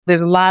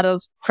There's a lot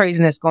of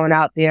craziness going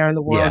out there in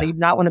the world. Yeah. You do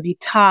not want to be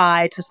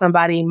tied to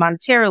somebody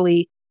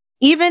monetarily,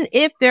 even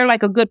if they're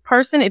like a good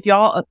person. If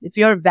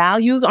your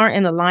values aren't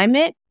in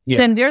alignment,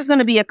 then there's going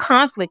to be a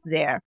conflict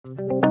there.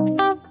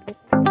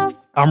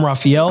 I'm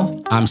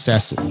Raphael. I'm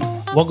Cecil.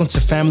 Welcome to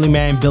Family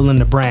Man Building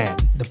the Brand,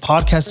 the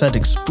podcast that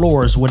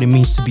explores what it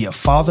means to be a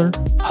father,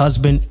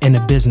 husband, and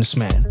a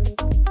businessman.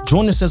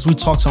 Join us as we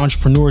talk to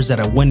entrepreneurs that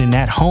are winning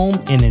at home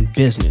and in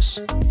business.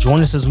 Join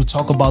us as we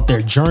talk about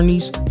their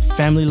journeys,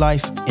 family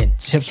life, and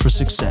tips for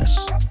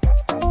success.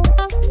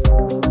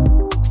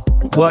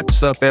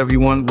 What's up,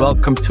 everyone?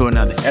 Welcome to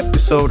another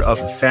episode of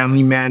the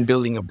Family Man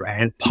Building a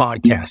Brand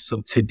podcast.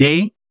 So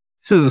today,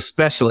 this is a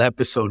special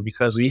episode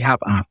because we have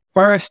our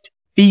first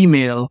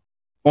female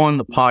on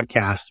the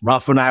podcast.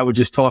 Ralph and I were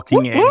just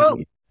talking.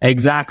 And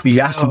exactly.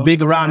 That's a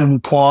big round of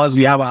applause.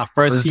 We have our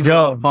first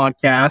female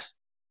podcast.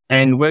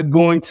 And we're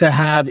going to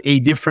have a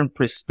different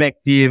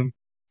perspective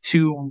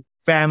to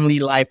family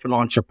life and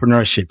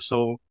entrepreneurship.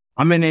 So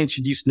I'm going to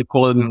introduce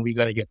Nicole and then we're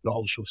going to get the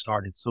whole show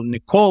started. So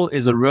Nicole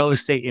is a real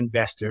estate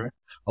investor,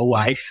 a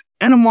wife,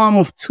 and a mom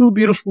of two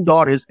beautiful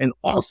daughters, and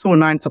also a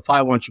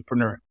 9-to-5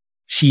 entrepreneur.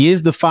 She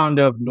is the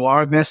founder of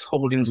Noir Invest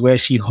Holdings, where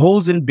she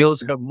holds and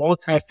builds her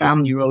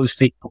multifamily real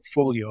estate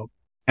portfolio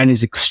and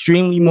is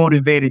extremely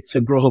motivated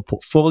to grow her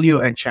portfolio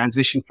and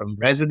transition from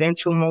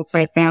residential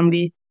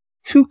multifamily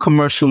to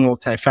commercial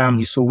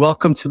multifamily. So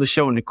welcome to the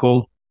show,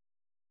 Nicole.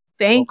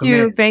 Thank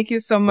you. Thank you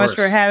so much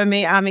for having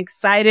me. I'm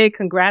excited.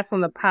 Congrats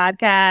on the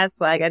podcast.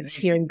 Like, I just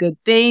hearing good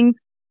things.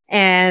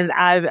 And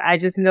I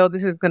just know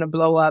this is going to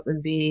blow up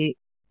and be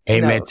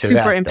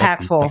super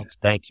impactful.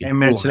 Thank you.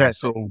 Amen to that.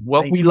 So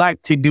what we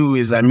like to do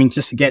is,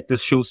 just to get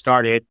this show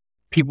started,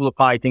 people will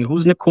probably think,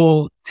 who's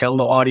Nicole? Tell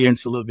the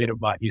audience a little bit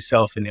about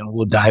yourself, and then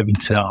we'll dive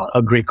into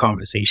a great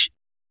conversation.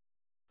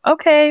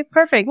 Okay,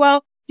 perfect.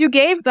 Well, you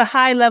gave the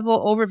high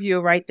level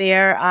overview right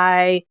there.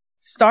 I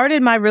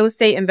started my real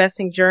estate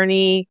investing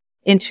journey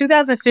in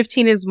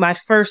 2015 is my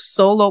first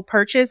solo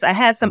purchase. I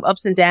had some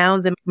ups and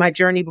downs in my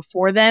journey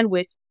before then,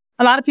 which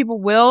a lot of people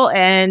will,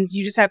 and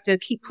you just have to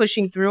keep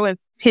pushing through and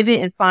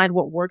pivot and find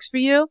what works for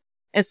you.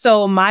 And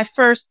so my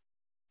first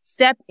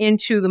step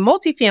into the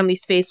multifamily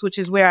space, which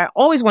is where I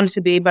always wanted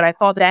to be, but I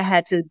thought that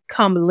had to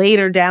come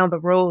later down the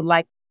road,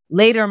 like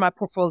later in my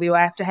portfolio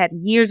after I had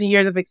years and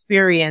years of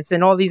experience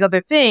and all these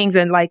other things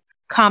and like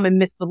common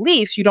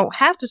misbeliefs. You don't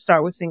have to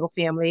start with single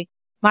family.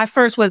 My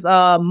first was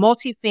a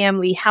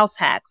multifamily house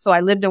hack. So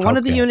I lived in one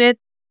of the units,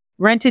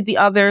 rented the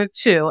other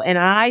two. And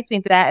I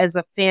think that is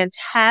a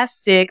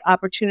fantastic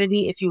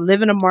opportunity if you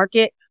live in a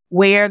market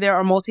where there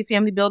are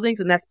multifamily buildings,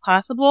 and that's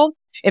possible.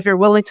 If you're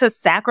willing to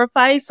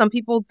sacrifice, some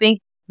people think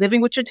living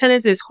with your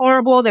tenants is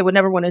horrible. They would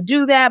never want to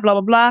do that, blah,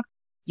 blah, blah.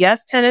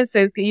 Yes, tenants,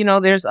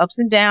 there's ups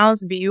and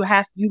downs, but you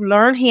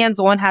learn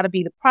hands-on how to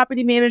be the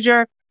property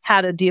manager,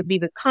 how to be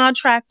the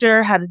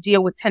contractor, how to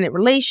deal with tenant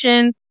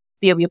relations,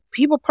 be a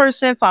people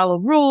person, follow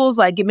rules,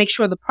 make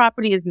sure the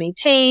property is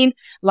maintained.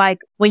 Like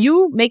when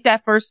you make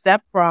that first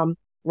step from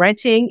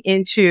renting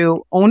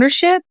into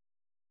ownership,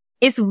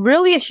 it's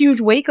really a huge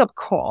wake up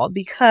call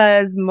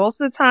because most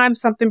of the time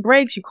something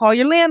breaks. You call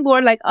your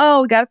landlord like,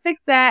 oh, we got to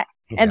fix that.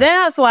 Yeah. And then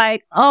I was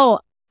like, oh,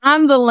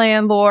 I'm the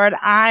landlord.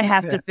 I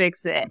have to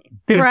fix it.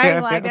 Right?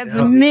 Like that's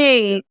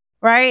me.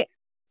 Right?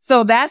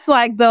 So that's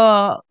like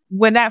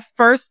when that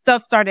first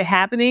stuff started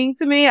happening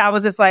to me, I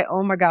was just like,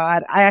 oh my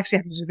God, I actually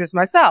have to do this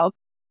myself.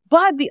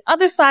 But the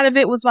other side of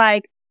it was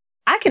like,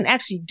 I can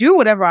actually do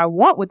whatever I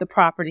want with the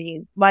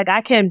property. Like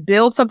I can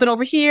build something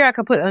over here. I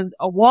can put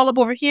a wall up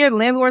over here. The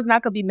landlord's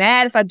not going to be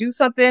mad if I do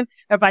something,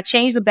 or if I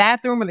change the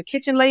bathroom or the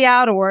kitchen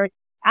layout, or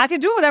I can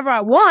do whatever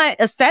I want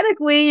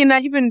aesthetically and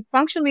even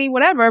functionally,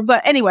 whatever.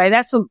 But anyway,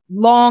 that's a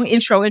long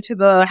intro into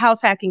the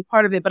house hacking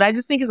part of it. But I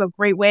just think it's a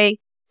great way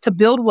to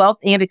build wealth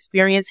and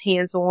experience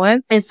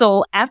hands-on. And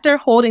so after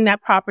holding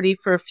that property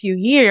for a few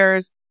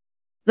years,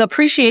 the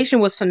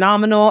appreciation was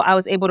phenomenal. I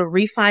was able to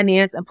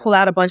refinance and pull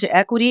out a bunch of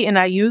equity, and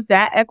I used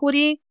that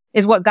equity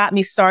is what got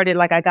me started.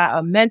 Like I got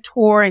a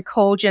mentor and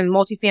coach in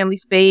multifamily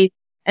space.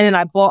 And then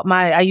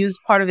I used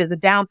part of it as a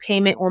down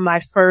payment on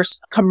my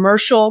first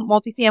commercial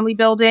multifamily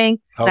building.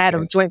 Okay. I had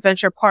a joint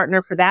venture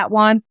partner for that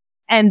one.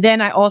 And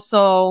then I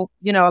also,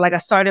 I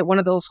started one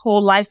of those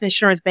whole life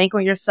insurance bank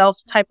on yourself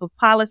type of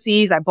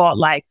policies. I bought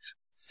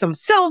some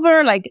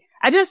silver.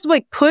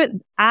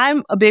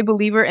 I'm a big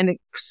believer in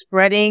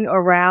spreading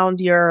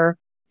around your,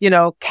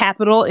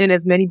 capital in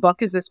as many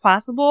buckets as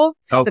possible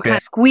to kind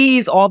of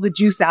squeeze all the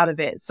juice out of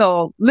it.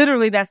 So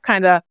literally that's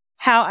kind of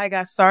how I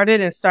got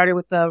started and started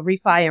with the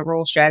refi and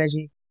roll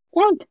strategy.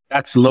 Well,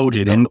 that's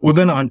loaded. And we're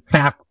going to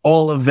unpack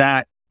all of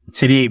that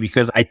today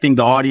because I think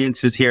the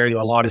audience is hearing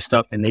a lot of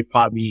stuff and they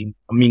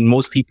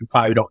most people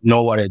probably don't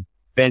know what a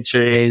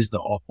venture is, the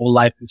whole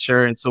life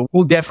insurance. So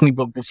we'll definitely,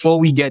 but before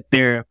we get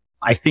there,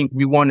 I think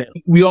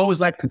we always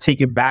like to take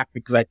it back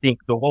because I think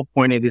the whole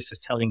point of this is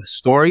telling a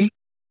story.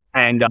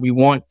 And we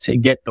want to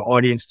get the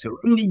audience to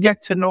really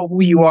get to know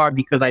who you are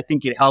because I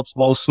think it helps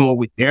also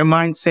with their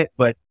mindset,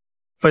 but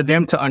for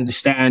them to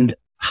understand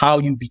how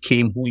you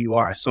became who you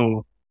are.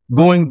 So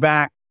going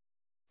back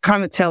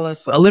kind of tell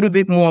us a little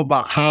bit more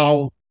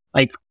about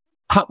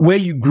where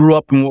you grew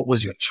up and what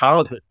was your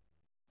childhood?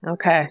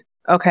 Okay,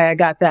 I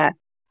got that.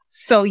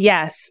 So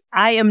yes,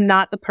 I am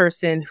not the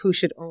person who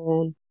should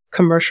own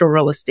commercial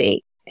real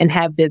estate and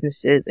have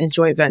businesses and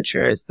joint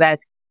ventures.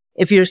 That's,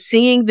 if you're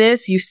seeing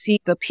this, you see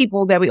the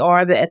people that we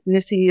are, the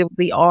ethnicity that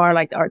we are,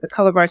 like the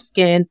color of our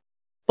skin.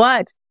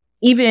 But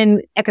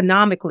even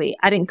economically,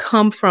 I didn't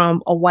come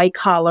from a white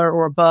collar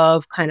or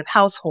above kind of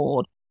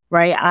household,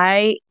 right?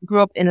 I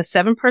grew up in a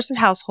 7-person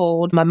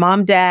household, my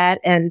mom, dad,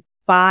 and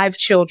 5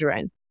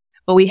 children,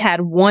 but we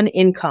had one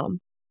income,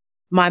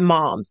 my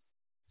mom's.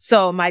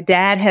 So my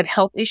dad had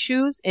health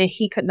issues and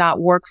he could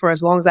not work for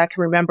as long as I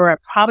can remember. I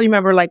probably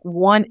remember like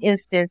one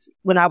instance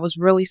when I was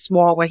really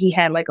small where he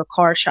had like a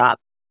car shop.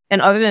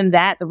 And other than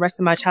that, the rest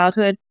of my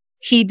childhood,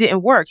 he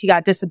didn't work. He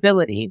got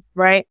disability,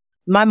 right?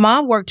 My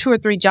mom worked 2 or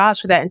 3 jobs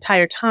for that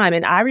entire time.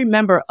 And I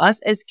remember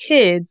us as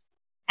kids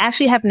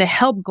actually having to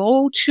help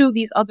go to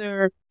these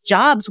other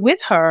jobs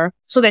with her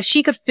so that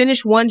she could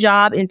finish one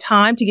job in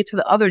time to get to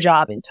the other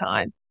job in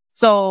time.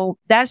 So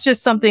that's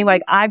just something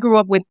like I grew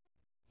up with.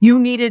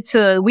 We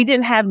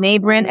didn't have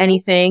name brand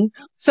anything.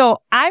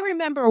 So I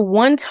remember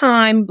one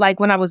time, like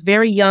when I was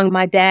very young,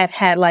 my dad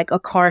had like a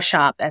car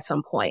shop at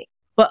some point.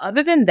 But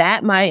other than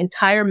that, my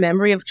entire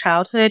memory of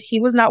childhood, he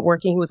was not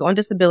working. He was on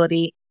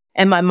disability.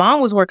 And my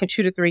mom was working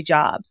 2 to 3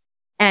 jobs.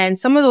 And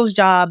some of those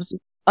jobs,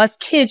 us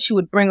kids, she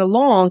would bring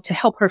along to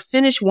help her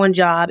finish one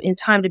job in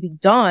time to be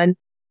done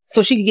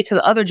so she could get to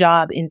the other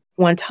job in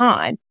one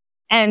time.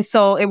 And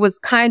so it was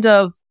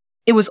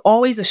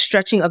always a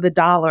stretching of the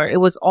dollar.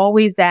 It was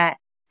always that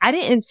I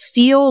didn't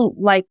feel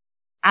like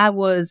I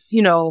was,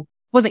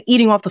 wasn't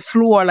eating off the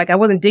floor, like I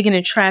wasn't digging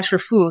in trash for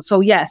food.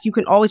 So yes, you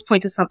can always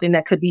point to something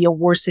that could be a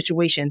worse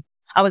situation.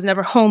 I was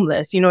never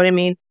homeless. You know what I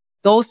mean?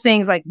 Those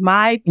things, like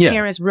my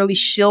parents really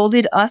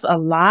shielded us a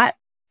lot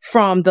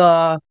from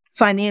the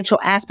financial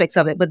aspects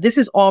of it. But this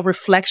is all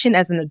reflection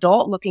as an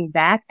adult looking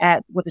back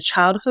at what the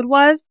childhood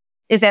was,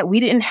 is that we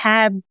didn't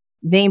have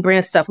name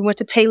brand stuff. We went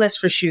to Payless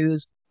for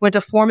shoes, went to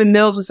Foreman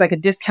Mills, which was like a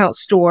discount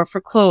store for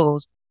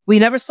clothes. We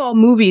never saw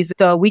movies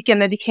the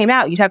weekend that they came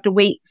out. You'd have to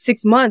wait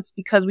 6 months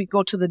because we'd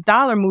go to the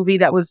dollar movie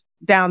that was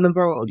down the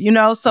road,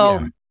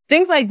 So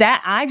things like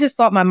that. I just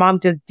thought my mom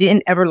just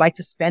didn't ever like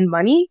to spend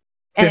money.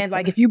 And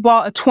like if you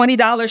bought a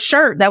 $20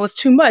 shirt, that was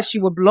too much. She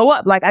would blow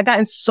up. Like I got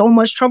in so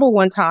much trouble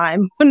one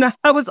time when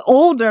I was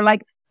older,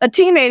 like a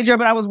teenager,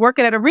 but I was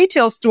working at a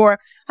retail store.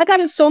 I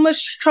got in so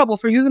much trouble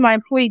for using my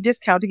employee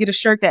discount to get a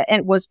shirt that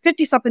was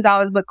 $50-something,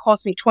 but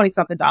cost me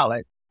 $20-something.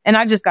 And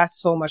I just got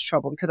so much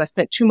trouble because I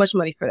spent too much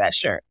money for that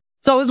shirt.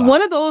 So it was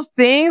one of those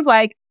things,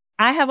 like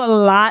I have a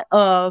lot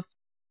of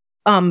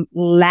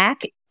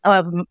lack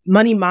of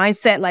money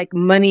mindset, like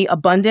money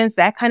abundance,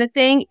 that kind of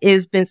thing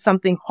has been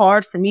something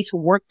hard for me to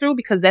work through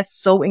because that's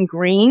so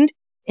ingrained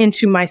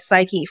into my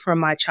psyche from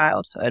my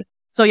childhood.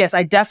 So yes,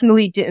 I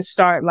definitely didn't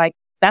start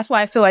that's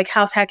why I feel like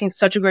house hacking is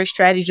such a great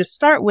strategy to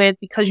start with,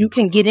 because you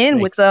can get in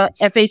with a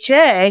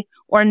FHA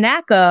or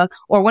NACA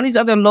or one of these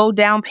other low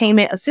down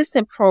payment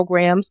assistance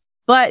programs,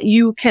 but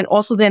you can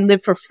also then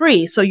live for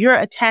free. So you're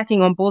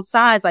attacking on both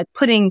sides, like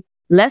putting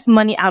less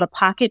money out of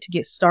pocket to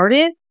get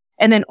started,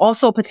 and then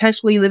also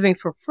potentially living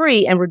for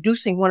free and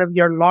reducing one of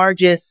your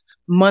largest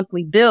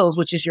monthly bills,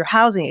 which is your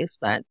housing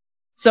expense.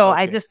 So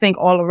I just think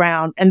all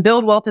around, and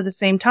build wealth at the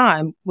same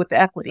time with the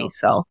equity.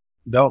 So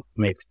that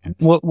makes sense.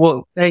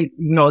 Well, hey,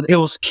 it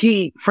was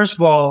key. First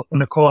of all,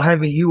 Nicole,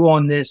 having you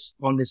on this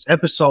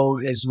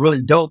episode is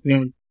really dope.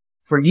 And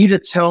for you to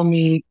tell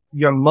me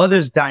your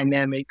mother's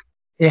dynamic,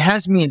 it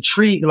has me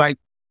intrigued,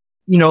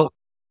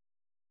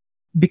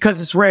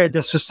 because it's rare.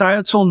 The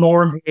societal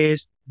norm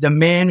is the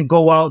man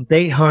go out,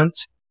 they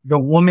hunt, the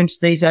woman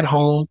stays at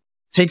home,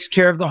 takes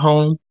care of the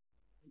home.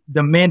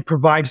 The man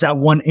provides that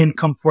one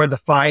income for the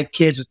 5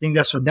 kids. I think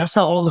that's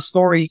how all the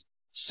stories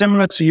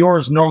similar to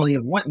yours normally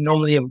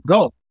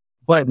go.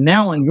 But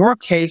now in your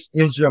case,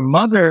 is your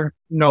mother,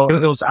 it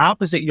was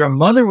opposite. Your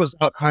mother was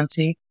out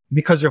hunting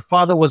because your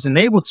father wasn't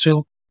able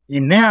to.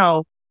 And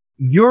now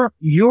you are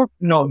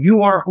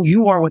who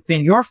you are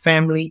within your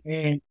family,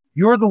 and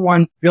you're the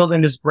one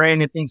building this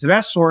brand and things of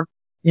that sort.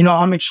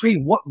 I'm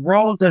intrigued. What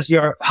role does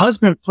your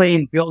husband play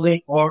in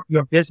building or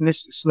your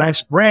business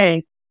 /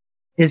 brand?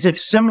 Is it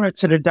similar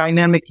to the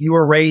dynamic you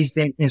were raised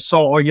in and saw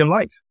all your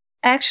life?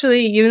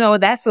 Actually,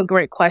 that's a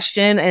great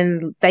question.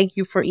 And thank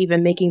you for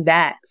even making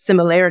that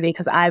similarity,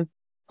 because I've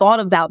thought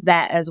about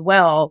that as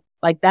well.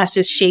 Like that's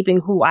just shaping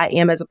who I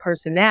am as a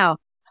person now.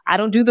 I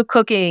don't do the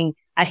cooking.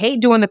 I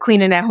hate doing the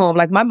cleaning at home.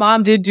 Like my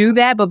mom did do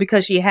that, but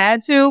because she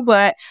had to,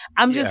 but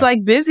I'm just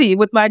busy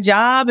with my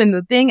job and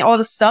all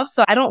the stuff.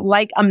 So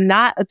I'm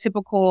not a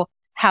typical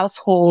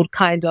household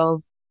kind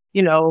of,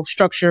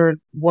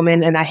 structured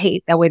woman. And I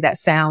hate that way that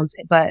sounds,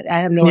 but I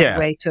have no other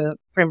way to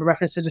frame a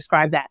reference to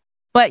describe that.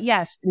 But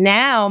yes,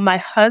 now my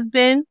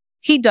husband,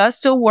 he does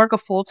still work a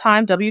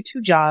full-time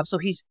W-2 job. So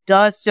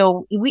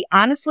we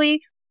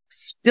honestly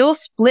still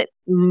split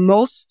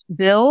most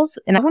bills.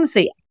 And I want to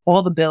say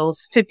all the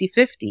bills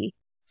 50-50.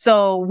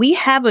 So we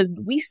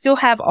still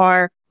have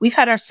our we've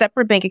had our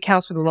separate bank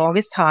accounts for the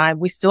longest time.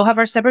 We still have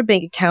our separate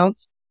bank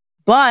accounts,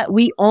 but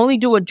we only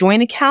do a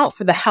joint account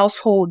for the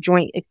household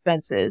joint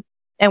expenses.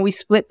 And we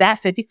split that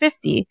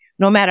 50-50,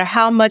 no matter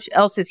how much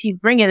else he's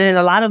bringing. And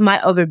a lot of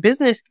my other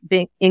business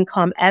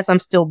income, as I'm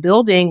still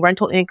building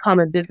rental income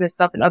and business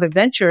stuff and other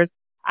ventures,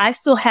 I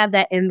still have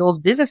that in those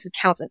business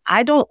accounts. And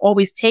I don't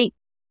always take,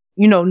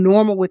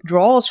 normal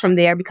withdrawals from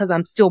there because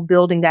I'm still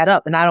building that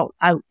up.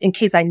 And in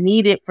case I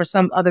need it for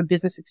some other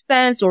business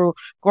expense or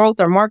growth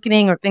or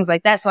marketing or things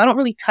like that. So I don't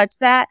really touch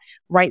that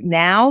right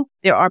now.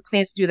 There are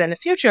plans to do that in the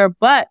future,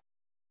 but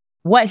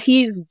what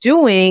he's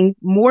doing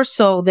more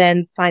so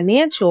than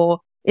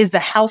financial is the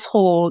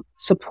household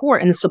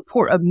support and the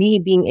support of me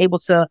being able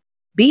to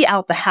be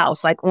out the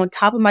house. Like on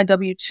top of my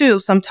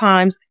W-2,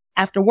 sometimes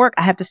after work,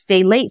 I have to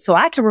stay late so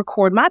I can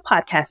record my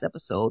podcast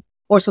episode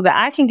or so that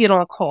I can get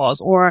on calls,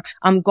 or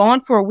I'm gone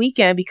for a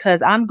weekend because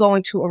I'm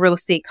going to a real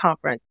estate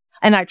conference.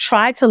 And I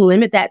try to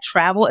limit that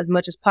travel as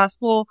much as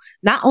possible,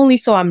 not only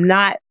so I'm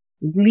not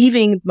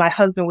leaving my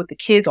husband with the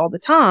kids all the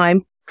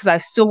time, because I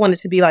still want it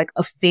to be like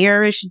a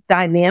fairish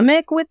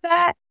dynamic with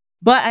that.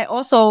 But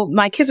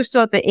my kids are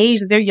still at the age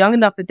that they're young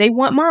enough that they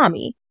want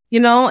mommy,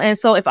 and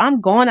so if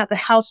I'm gone out the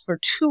house for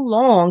too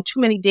long, too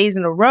many days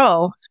in a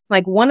row,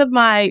 like one of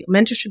my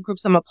mentorship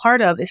groups I'm a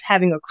part of is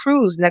having a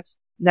cruise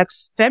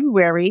next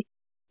February,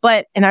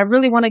 and I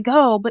really want to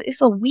go, but it's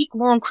a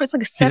week-long cruise,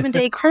 like a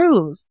 7-day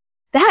cruise.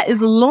 That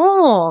is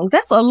long.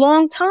 That's a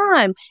long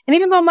time. And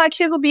even though my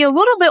kids will be a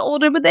little bit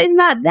older, but they're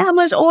not that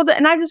much older.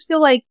 And I just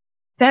feel like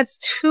that's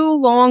too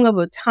long of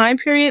a time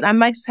period. I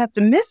might just have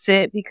to miss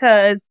it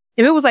because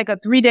if it was like a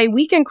 3-day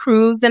weekend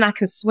cruise, then I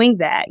can swing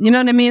that. You know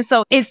what I mean?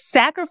 So it's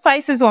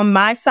sacrifices on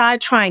my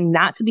side, trying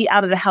not to be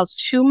out of the house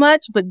too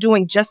much, but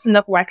doing just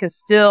enough where I can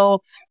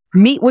still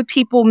meet with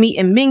people, meet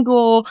and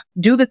mingle,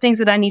 do the things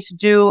that I need to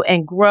do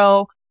and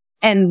grow.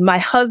 And my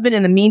husband,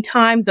 in the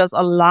meantime, does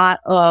a lot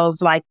of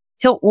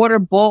he'll order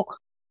bulk.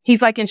 He's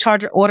in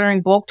charge of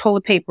ordering bulk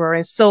toilet paper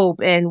and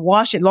soap and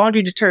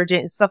laundry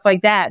detergent and stuff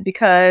like that,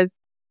 because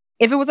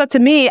if it was up to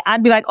me,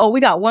 I'd be like, oh, we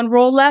got one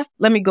roll left.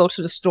 Let me go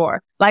to the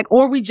store.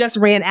 Or we just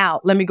ran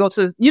out. Let me go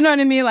to, you know what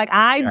I mean?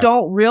 I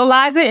don't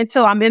realize it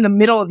until I'm in the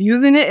middle of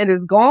using it and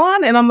it's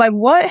gone. And I'm like,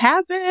 what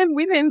happened?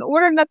 We didn't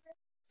order nothing.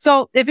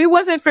 So if it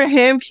wasn't for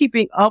him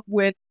keeping up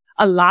with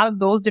a lot of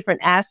those different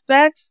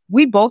aspects,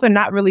 we both are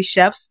not really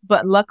chefs,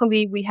 but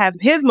luckily we have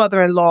his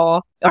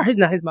mother-in-law, or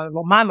not his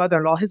mother-in-law, my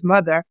mother-in-law, his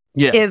mother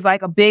is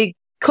a big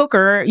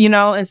cooker,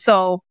 and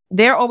so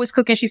they're always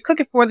cooking. She's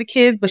cooking for the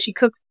kids, but she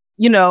cooks,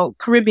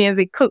 Caribbeans,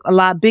 they cook a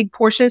lot of big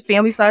portions,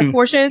 family size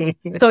portions.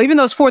 So even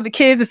though it's for the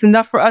kids, it's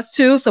enough for us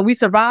too. So we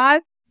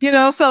survive,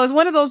 so it's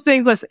one of those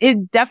things.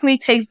 It definitely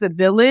takes the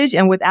village,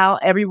 and without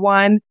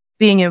everyone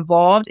being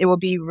involved, it will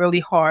be really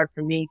hard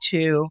for me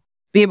to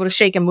be able to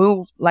shake and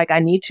move like I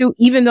need to,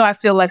 even though I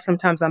feel like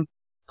sometimes I'm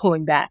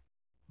pulling back.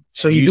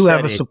 So you do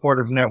have a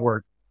supportive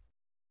network.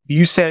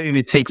 You said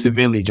it takes a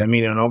village. I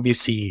mean, and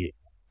obviously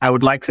I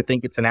would like to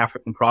think it's an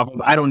African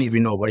proverb. I don't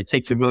even know, but it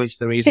takes a village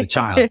to raise a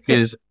child.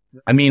 Because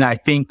I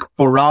think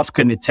for Ralph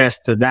can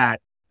attest to that.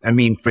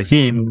 For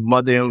him,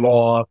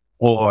 mother-in-law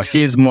or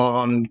his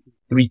mom,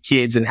 3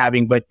 kids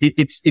and but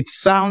it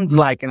sounds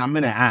like, and I'm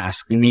going to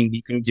ask,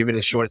 you can give it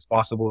as short as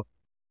possible.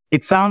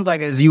 It sounds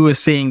like, as you were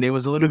saying, there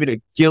was a little bit of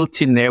guilt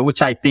in there,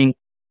 which I think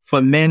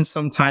for men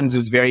sometimes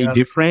is very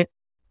different.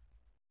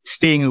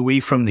 Staying away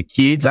from the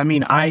kids.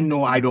 I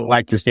know I don't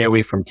like to stay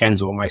away from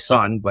Kenzo, my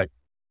son, but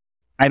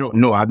I don't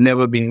know. I've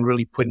never been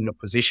really put in a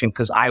position,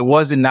 because I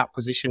was in that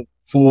position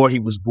before he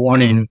was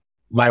born, and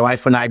my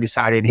wife and I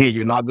decided, hey,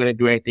 you're not going to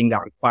do anything that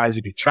requires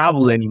you to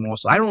travel anymore.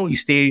 So I don't really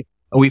stay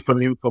away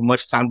from him for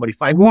much time. But if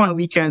I go on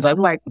weekends, I'm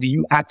like, do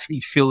you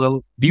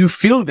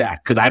feel that?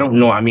 Because I don't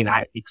know.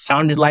 It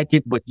sounded like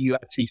it, but do you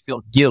actually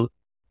feel guilt?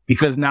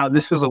 Because now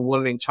this is a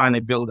woman trying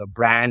to build a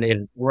brand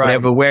and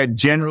whatever, where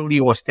generally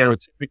or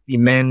stereotypically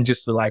men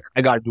just are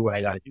I got to do what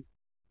I got to do.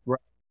 Right.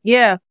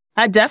 Yeah,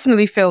 I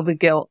definitely feel the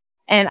guilt.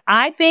 And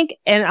I think,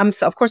 and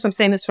of course I'm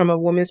saying this from a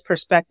woman's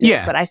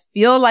perspective, but I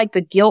feel like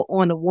the guilt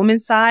on the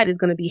woman's side is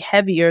going to be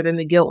heavier than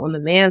the guilt on the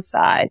man's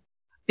side,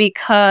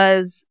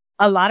 because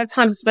a lot of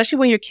times, especially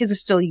when your kids are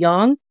still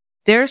young,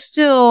 they're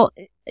still,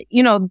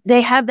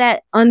 they have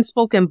that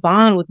unspoken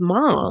bond with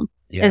mom.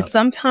 Yeah. And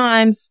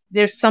sometimes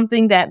there's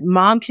something that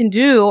mom can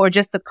do, or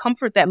just the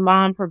comfort that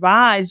mom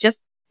provides. It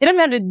doesn't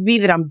have to be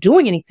that I'm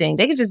doing anything.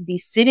 They could just be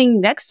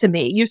sitting next to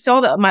me. You saw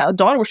that my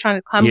daughter was trying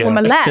to climb up on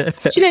my lap.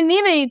 She didn't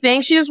need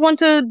anything. She just wanted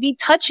to be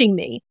touching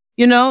me,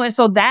 And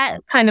so that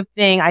kind of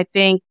thing, I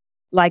think,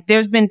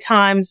 there's been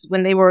times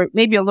when they were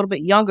maybe a little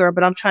bit younger,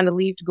 but I'm trying to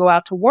leave to go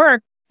out to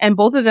work. And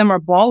both of them are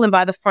bawling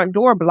by the front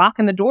door,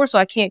 blocking the door so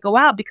I can't go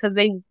out because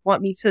they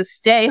want me to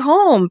stay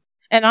home.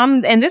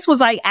 And this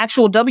was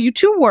actual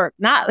W-2 work,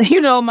 not,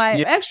 my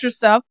extra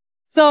stuff.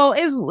 So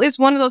it's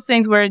one of those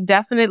things where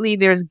definitely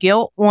there's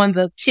guilt on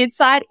the kid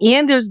side,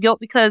 and there's guilt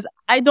because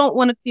I don't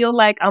want to feel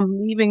like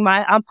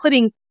I'm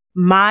putting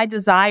my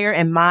desire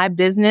and my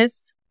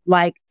business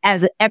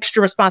as an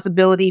extra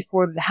responsibility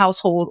for the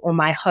household on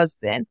my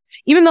husband.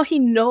 Even though he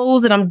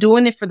knows that I'm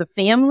doing it for the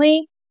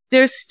family,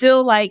 there's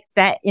still like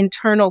that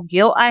internal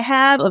guilt I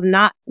have of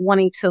not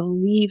wanting to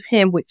leave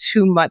him with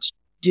too much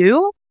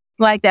due,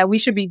 like that we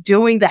should be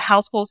doing the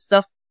household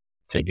stuff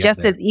together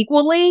just as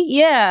equally.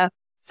 Yeah.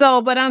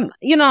 So, but I'm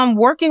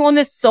working on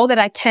this so that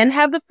I can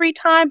have the free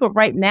time. But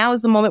right now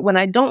is the moment when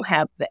I don't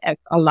have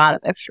a lot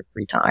of extra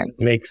free time.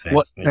 Makes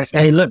sense. Makes sense.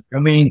 Hey, look,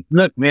 man,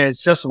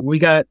 it's just, we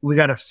got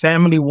a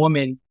family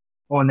woman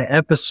on the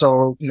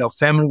episode,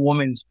 family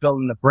woman's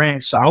building the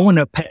brand. So I want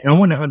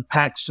to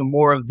unpack some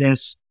more of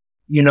this,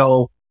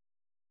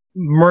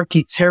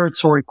 murky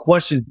territory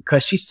question,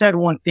 because she said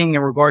one thing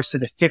in regards to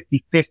the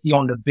 50-50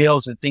 on the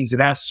bills and things of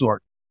that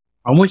sort.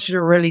 I want you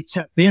to really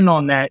tap in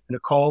on that,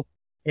 Nicole.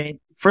 And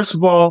first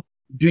of all,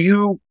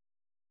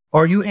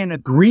 are you in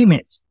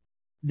agreement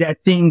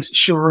that things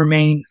should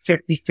remain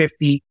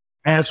 50-50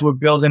 as we're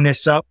building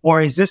this up?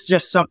 Or is this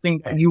just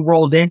something that you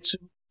rolled into,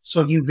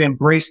 so you've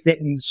embraced it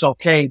and it's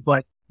okay,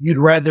 but you'd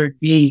rather it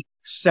be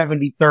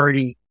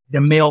 70-30,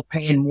 the male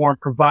paying more and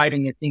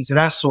providing and things of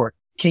that sort?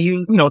 Can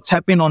you,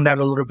 tap in on that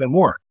a little bit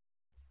more?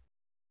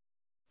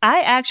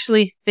 I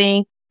actually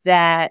think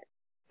that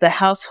the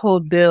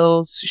household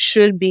bills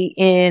should be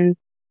in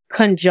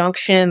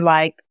conjunction,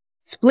 like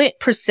split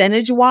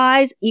percentage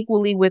wise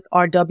equally with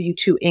our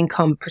W-2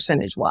 income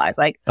percentage wise.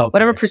 Like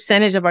whatever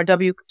percentage of our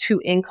W-2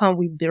 income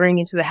we bring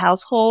into the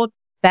household,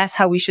 that's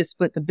how we should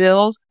split the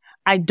bills.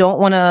 I don't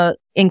want to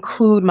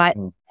include my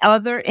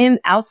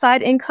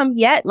outside income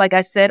yet. Like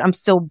I said, I'm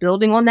still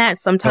building on that.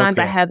 Sometimes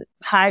I have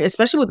high,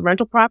 especially with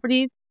rental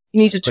properties, you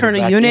need to turn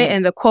a unit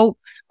and the quote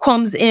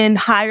comes in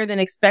higher than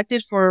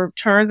expected for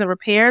turns and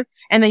repairs.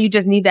 And then you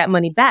just need that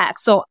money back.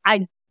 So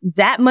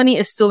that money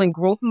is still in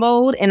growth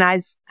mode, and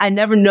I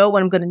never know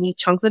when I'm going to need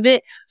chunks of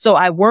it. So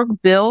I work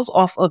bills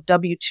off of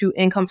W-2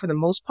 income for the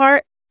most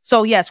part.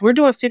 So yes, we're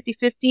doing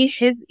 50-50.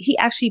 He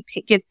actually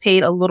gets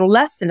paid a little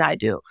less than I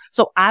do.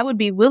 So I would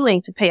be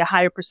willing to pay a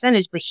higher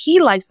percentage, but he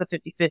likes the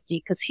 50-50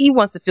 because he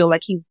wants to feel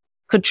like he's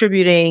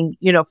contributing,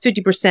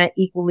 50%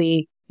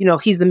 equally.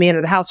 He's the man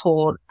of the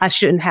household. I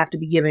shouldn't have to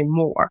be giving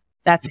more.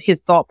 That's his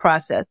thought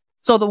process.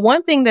 So the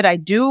one thing that I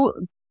do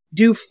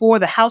for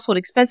the household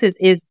expenses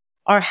is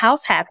our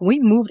house hack. We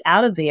moved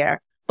out of there,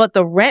 but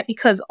the rent,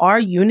 because our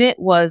unit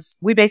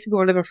we basically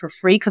were living for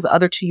free because the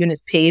other 2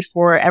 units paid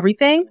for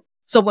everything.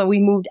 So when we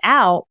moved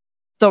out,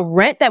 the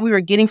rent that we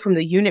were getting from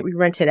the unit we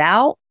rented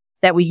out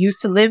that we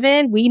used to live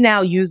in, we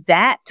now use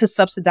that to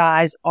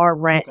subsidize our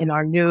rent in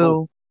our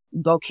new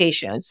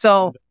location.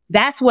 So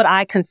that's what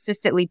I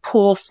consistently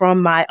pull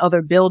from my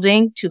other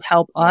building to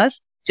help us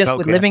just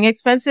with living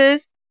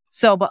expenses.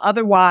 So, but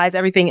otherwise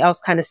everything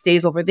else kind of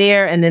stays over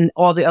there. And then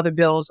all the other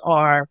bills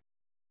are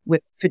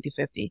with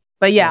 50-50.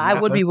 But yeah, I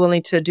would be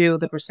willing to do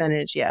the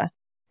percentage. Yeah.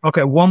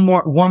 Okay. One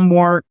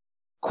more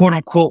quote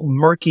unquote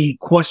murky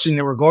question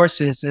in regards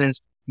to this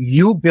is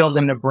you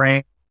building the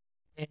brand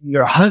and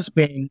your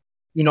husband,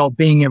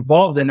 being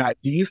involved in that.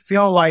 Do you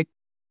feel like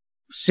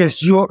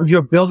since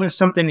you're building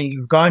something and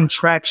you've gotten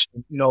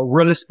traction,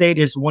 real estate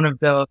is one of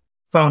the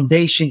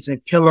foundations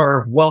and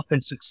pillar of wealth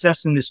and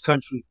success in this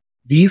country.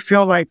 Do you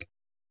feel like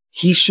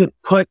he should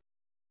put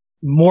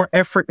more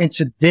effort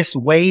into this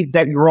wave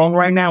that you're on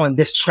right now and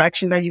this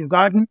traction that you've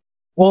gotten?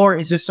 Or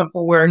is this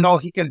something where, no,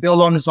 he can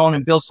build on his own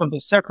and build something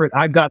separate?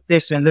 I got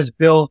this and let's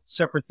build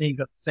separate things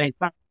at the same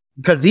time.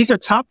 Because these are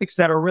topics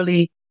that are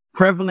really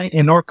prevalent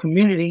in our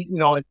community,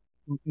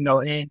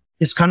 and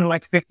it's kind of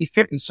like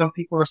 50-50. Some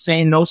people are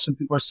saying no, some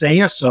people are saying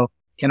yes. So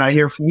can I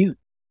hear from you?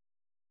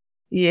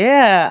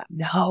 Yeah,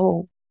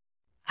 no.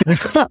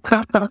 All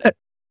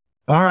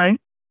right.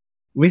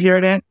 We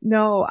hear that?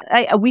 No,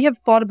 we have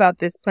thought about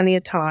this plenty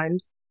of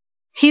times.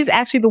 He's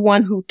actually the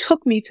one who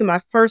took me to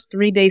my first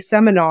 3-day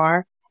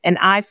seminar, and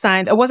I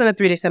signed. It wasn't a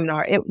 3-day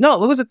seminar. It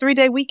was a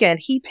 3-day weekend.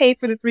 He paid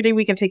for the 3-day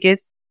weekend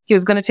tickets. He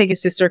was going to take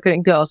his sister,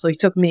 couldn't go. So he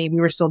took me. We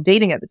were still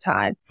dating at the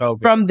time. Okay.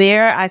 From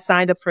there, I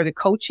signed up for the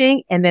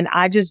coaching, and then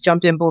I just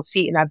jumped in both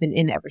feet, and I've been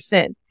in ever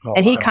since.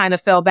 And he kind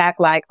of fell back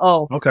like,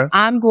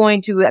 I'm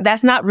going to,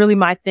 that's not really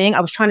my thing.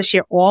 I was trying to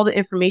share all the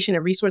information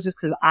and resources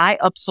because I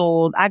got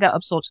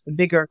upsold to the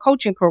bigger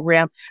coaching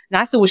program, and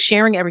I still was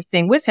sharing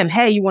everything with him.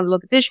 Hey, you want to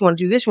look at this? You want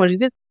to do this? You want to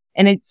do this?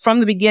 And from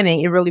the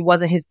beginning, it really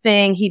wasn't his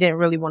thing. He didn't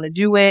really want to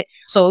do it.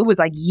 So it was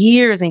like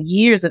years and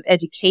years of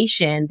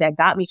education that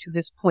got me to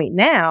this point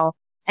now.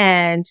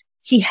 And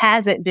he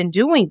hasn't been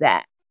doing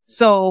that.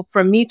 So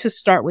for me to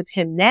start with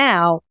him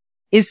now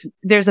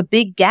there's a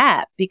big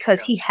gap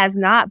because he has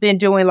not been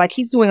doing,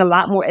 he's doing a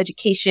lot more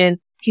education.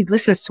 He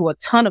listens to a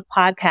ton of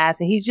podcasts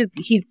and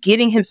he's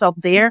getting himself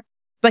there,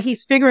 but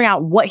he's figuring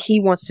out what he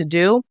wants to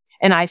do.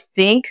 And I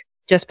think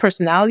just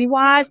personality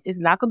wise, it's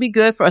not going to be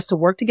good for us to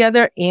work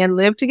together and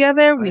live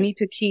together. Right. We need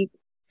to keep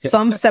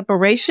some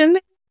separation.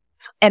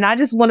 And I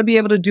just want to be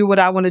able to do what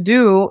I want to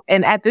do.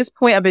 And at this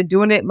point, I've been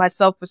doing it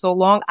myself for so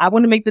long. I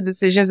want to make the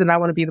decisions and I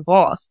want to be the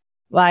boss.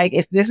 Like,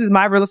 if this is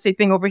my real estate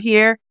thing over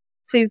here,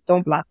 please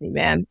don't block me,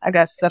 man. I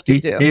got stuff to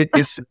do.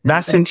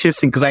 That's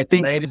interesting because I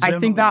think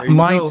that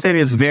mindset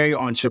is very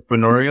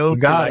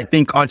entrepreneurial. I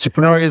think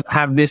entrepreneurs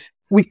have this,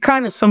 we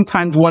kind of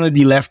sometimes want to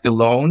be left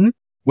alone.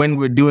 when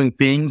we're doing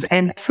things.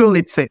 And I feel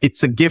it's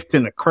a gift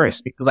and a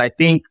curse, because I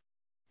think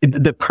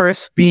the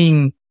curse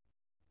being,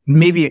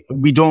 maybe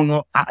we don't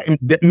know,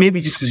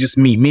 maybe this is just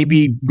me.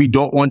 Maybe we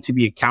don't want to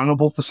be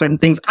accountable for certain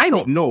things. I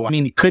don't know. I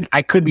mean,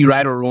 I could be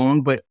right or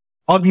wrong, but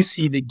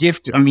obviously the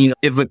gift, I mean,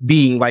 if it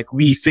being like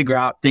we figure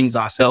out things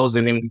ourselves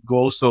and then we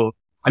go. So,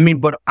 I mean,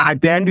 but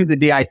at the end of the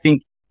day, I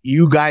think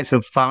you guys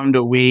have found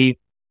a way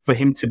for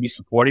him to be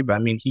supportive. I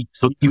mean, he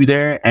took you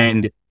there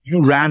and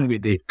you ran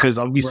with it, because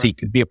obviously it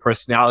could be a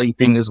personality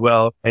thing as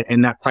well,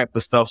 and that type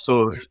of stuff.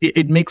 So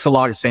it makes a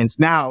lot of sense.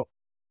 Now,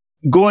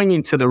 going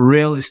into the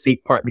real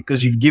estate part,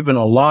 because you've given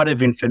a lot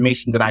of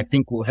information that I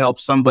think will help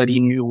somebody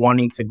new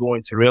wanting to go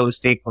into real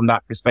estate from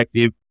that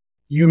perspective.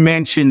 You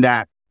mentioned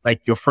that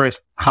like your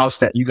first house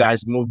that you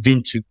guys moved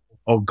into,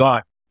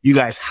 you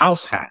guys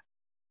house hacked.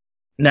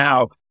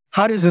 Now,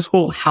 how does this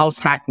whole house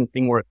hacking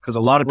thing work? Because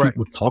a lot of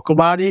people talk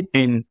about it,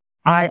 and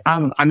I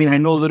mean, I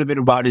know a little bit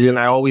about it, and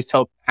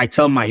I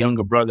tell my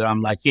younger brother,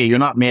 I'm like, hey, you're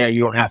not married,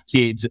 you don't have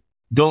kids.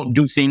 Don't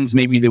do things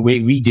maybe the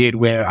way we did,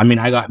 where, I mean,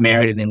 I got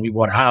married and then we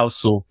bought a house.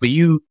 So for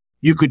you,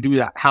 you could do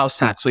that house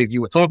hack. So if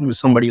you were talking to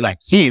somebody like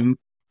him,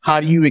 how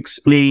do you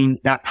explain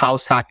that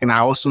house hack? And I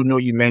also know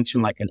you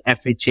mentioned like an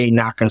FHA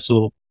knock. And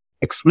so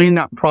explain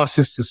that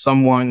process to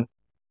someone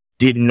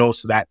didn't know,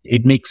 so that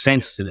it makes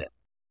sense to them.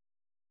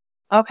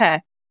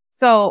 Okay.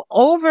 So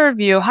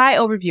high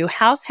overview,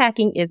 house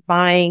hacking is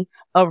buying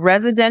a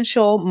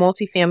residential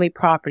multifamily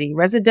property.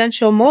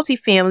 Residential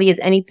multifamily is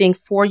anything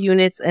 4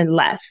 units and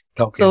less.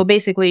 Okay. So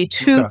basically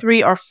 2,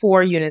 3, or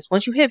 4 units.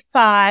 Once you hit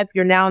 5,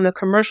 you're now in the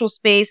commercial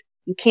space.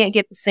 You can't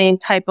get the same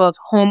type of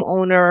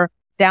homeowner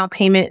down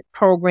payment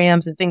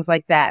programs and things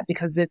like that,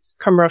 because it's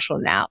commercial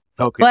now.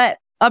 Okay. But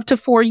up to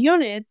 4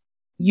 units,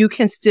 you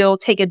can still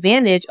take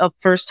advantage of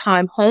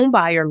first-time home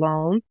buyer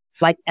loan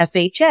like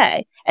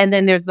FHA. And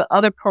then there's the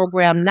other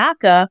program,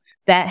 NACA,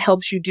 that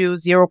helps you do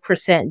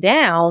 0%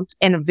 down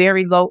and a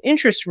very low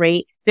interest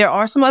rate. There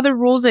are some other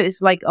rules that it's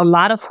like a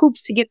lot of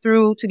hoops to get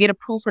through to get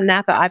approved for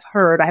NACA. I've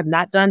heard. I have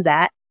not done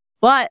that.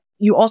 But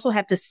you also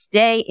have to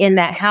stay in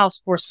that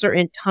house for a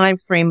certain time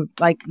frame,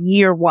 like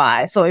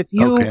year-wise. So if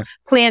you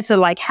plan to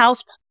like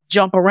house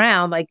jump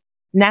around, like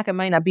NACA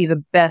might not be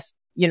the best,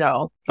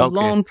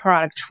 loan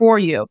product for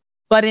you.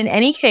 But in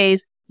any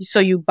case, so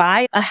you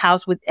buy a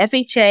house with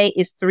FHA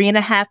is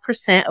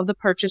 3.5% of the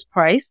purchase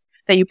price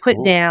that you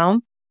put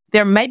down.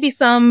 There might be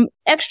some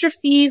extra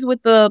fees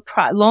with the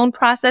loan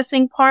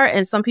processing part,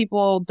 and some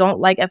people don't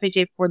like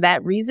FHA for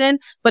that reason,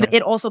 but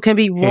it also can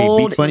be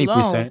rolled. It beats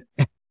 20%.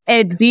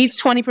 It beats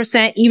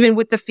 20% even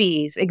with the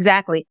fees.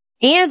 Exactly.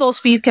 And those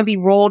fees can be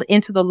rolled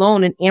into the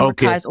loan and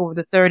amortized over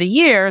the 30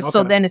 years.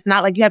 So then it's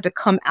not like you have to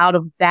come out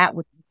of that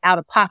out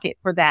of pocket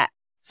for that.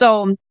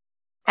 So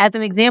as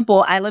an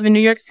example, I live in New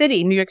York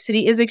City. New York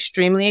City is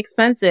extremely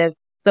expensive.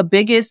 The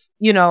biggest,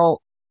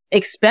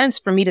 expense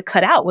for me to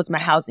cut out was my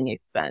housing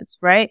expense,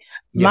 right?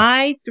 Yeah.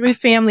 My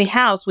 3-family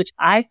house, which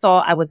I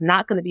thought I was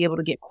not going to be able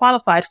to get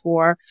qualified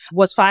for,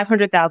 was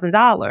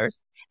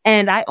 $500,000.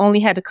 And I only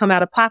had to come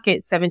out of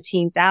pocket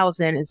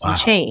 $17,000 and some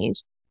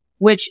change,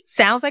 which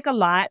sounds like a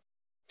lot.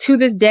 To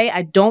this day,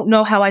 I don't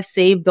know how I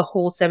saved the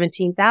whole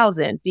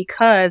 $17,000,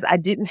 because I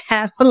didn't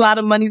have a lot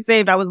of money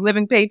saved. I was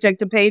living paycheck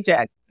to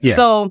paycheck. Yeah.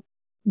 So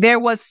there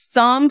was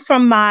some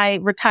from my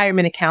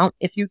retirement account.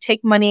 If you take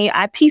money,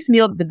 I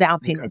piecemealed the down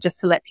payment just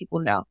to let people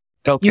know.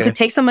 Okay. You can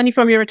take some money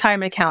from your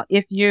retirement account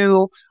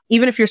even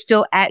if you're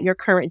still at your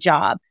current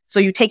job. So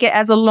you take it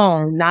as a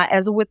loan, not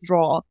as a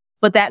withdrawal.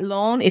 But that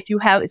loan, if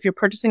you're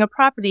purchasing a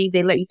property,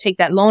 they let you take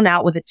that loan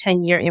out with a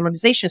 10-year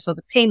amortization. So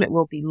the payment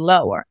will be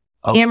lower.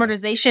 Okay.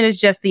 Amortization is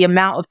just the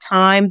amount of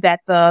time that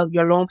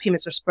your loan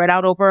payments are spread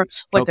out over,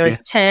 whether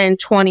it's 10,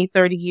 20,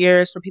 30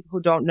 years. For people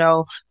who don't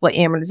know what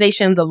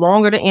amortization, the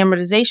longer the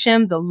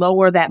amortization, the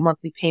lower that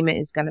monthly payment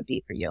is going to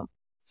be for you.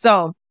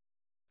 So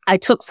I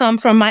took some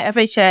from my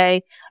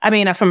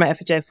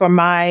from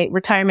my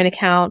retirement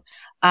account.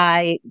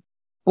 I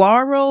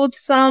borrowed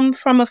some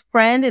from a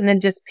friend and then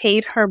just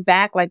paid her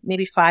back, like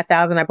maybe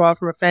 $5,000 I borrowed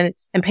from a friend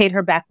and paid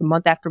her back the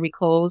month after we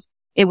closed.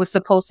 It was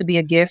supposed to be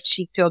a gift.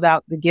 She filled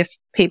out the gift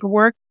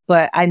paperwork,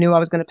 but I knew I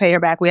was going to pay her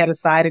back. We had a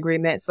side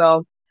agreement.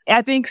 So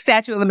I think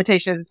statute of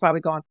limitations is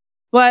probably gone.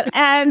 But,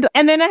 and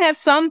then I had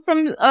some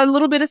from a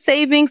little bit of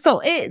savings.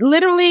 So it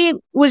literally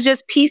was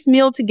just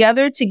piecemeal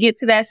together to get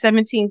to that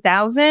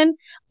 17,000.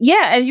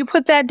 Yeah. And you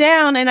put that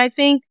down. And I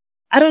think,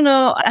 I don't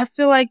know, I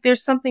feel like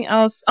there's something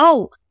else.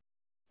 Oh,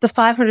 the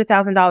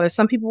 $500,000.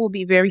 Some people will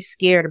be very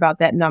scared about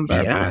that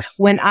number. Yes.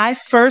 When I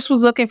first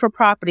was looking for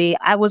property,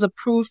 I was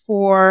approved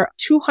for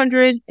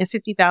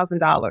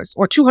 $250,000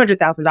 or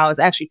 $200,000,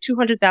 actually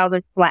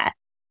 $200,000 flat.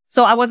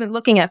 So I wasn't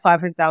looking at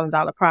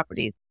 $500,000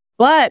 properties.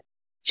 But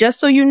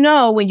just so you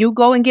know, when you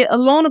go and get a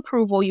loan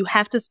approval, you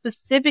have to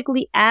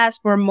specifically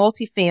ask for a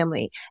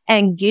multifamily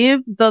and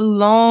give the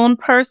loan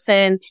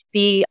person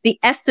the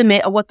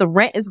estimate of what the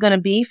rent is going to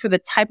be for the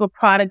type of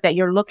product that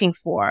you're looking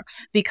for,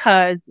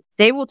 because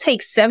they will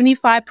take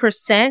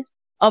 75%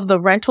 of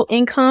the rental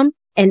income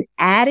and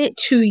add it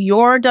to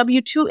your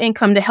W-2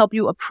 income to help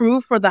you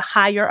approve for the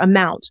higher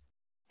amount.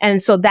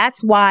 And so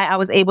that's why I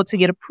was able to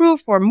get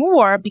approved for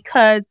more,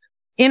 because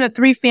in a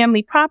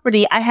 3-family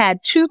property, I had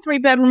 2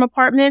 3-bedroom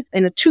apartments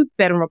and a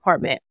 2-bedroom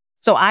apartment.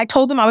 So I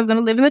told them I was going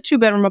to live in the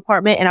 2-bedroom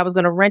apartment and I was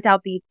going to rent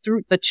out the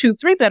 2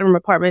 3-bedroom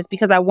apartments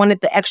because I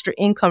wanted the extra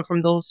income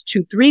from those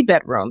 2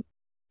 3-bedrooms.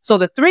 So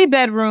the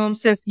 3-bedroom,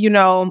 since,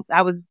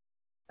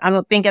 I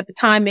don't think at the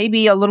time,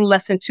 maybe a little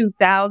less than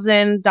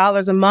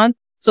 $2,000 a month.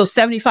 So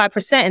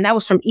 75%, and that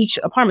was from each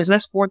apartment. So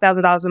that's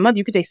 $4,000 a month.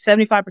 You could take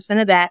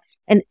 75% of that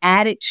and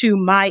add it to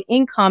my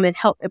income and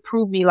help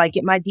improve me, like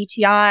get my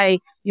DTI,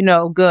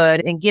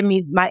 good, and give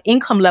me my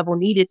income level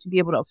needed to be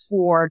able to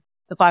afford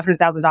the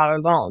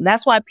 $500,000 loan.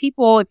 That's why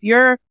people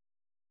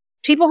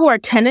who are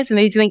tenants and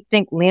they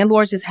think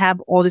landlords just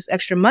have all this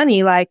extra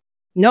money, like,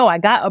 no, I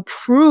got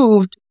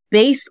approved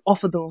based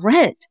off of the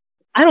rent.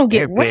 I don't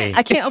get rent.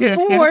 I can't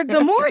afford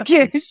the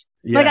mortgage.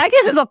 Yeah. Like, I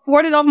can just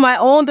afford it off my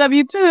own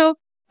W-2.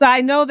 So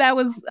I know that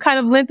was kind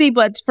of lengthy,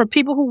 but for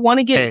people who want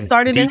to get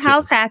started in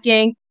house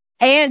hacking,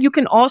 and you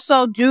can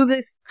also do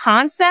this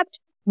concept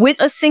with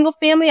a single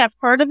family. I've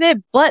heard of it,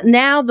 but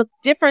now the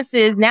difference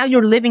is now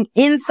you're living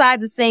inside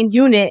the same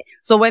unit.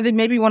 So whether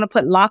maybe you want to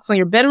put locks on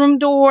your bedroom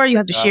door, you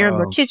have to share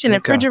the kitchen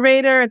and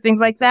refrigerator and things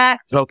like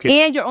that.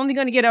 Okay. And you're only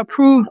going to get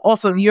approved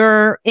off of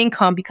your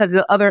income because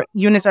the other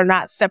units are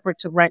not separate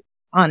to rent.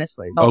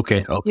 Honestly.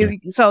 Okay.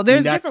 So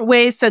there's different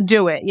ways to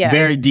do it. Yeah.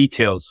 Very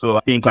detailed. So I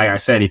think, like I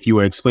said, if you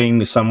were explaining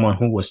to someone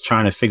who was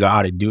trying to figure out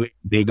how to do it,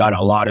 they got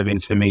a lot of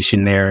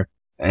information there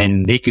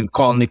and they can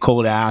call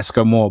Nicole to ask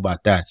her more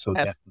about that. So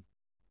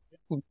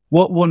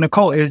well,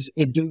 Nicole,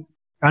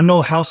 I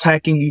know house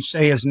hacking you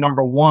say is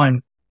number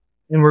one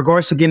in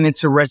regards to getting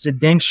into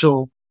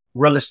residential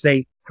real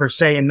estate per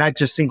se, and not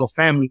just single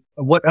family.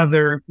 What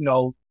other,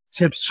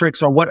 tips,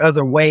 tricks, or what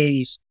other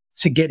ways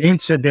to get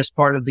into this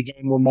part of the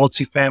game with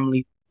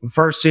multifamily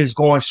versus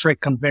going straight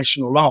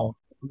conventional loan?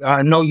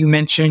 I know you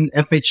mentioned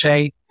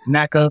FHA,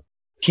 NACA.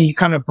 Can you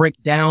kind of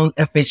break down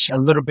FHA a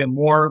little bit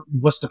more?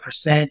 What's the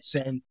percents?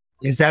 And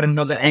is that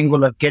another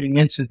angle of getting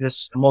into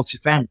this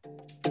multifamily?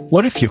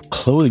 What if your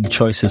clothing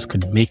choices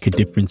could make a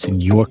difference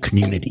in your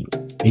community?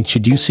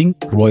 Introducing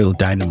Royal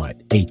Dynamite,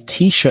 a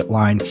t-shirt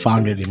line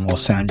founded in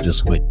Los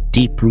Angeles with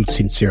deep roots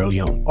in Sierra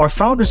Leone. Our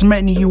founders met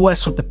in the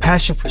U.S. with a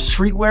passion for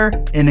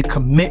streetwear and a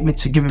commitment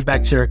to giving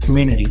back to their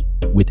community.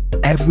 With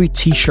every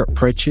t-shirt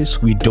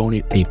purchase, we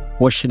donate a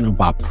portion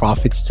of our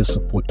profits to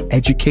support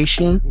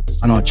education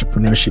and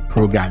entrepreneurship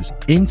programs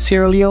in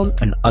Sierra Leone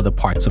and other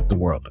parts of the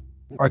world.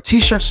 Our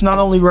t-shirts not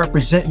only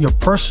represent your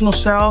personal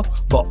style,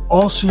 but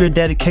also your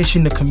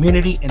dedication to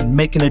community and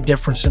making a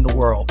difference in the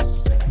world.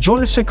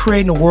 Join us in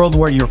creating a world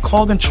where your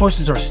clothing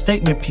choices are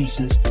statement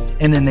pieces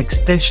and an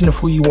extension of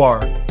who you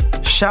are.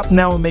 Shop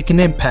now and make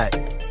an impact.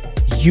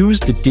 Use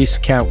the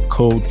discount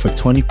code for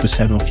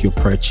 20% off your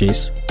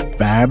purchase,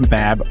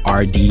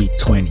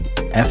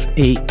 FAMBABRD20,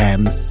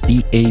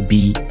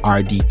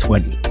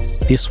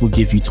 FAMBABRD20. This will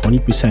give you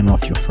 20%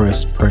 off your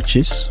first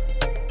purchase.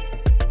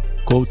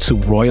 Go to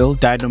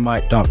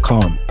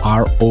royaldynamite.com,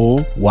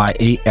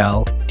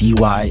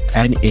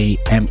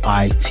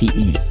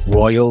 ROYALDYNAMITE,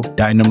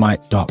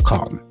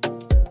 royaldynamite.com.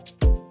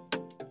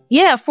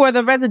 Yeah, for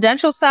the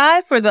residential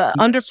side, for the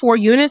under 4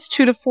 units,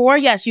 2 to 4,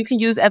 yes, you can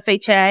use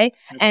FHA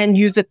and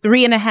use the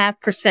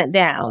 3.5%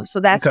 down.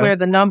 So that's where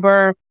the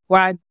number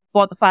where I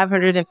bought the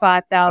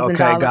 $505,000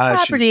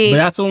 property. But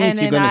that's only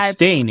if you're going to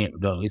stay in it,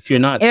 though. If you're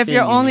not, if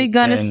you're only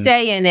going to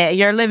stay in it,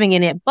 you're living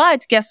in it.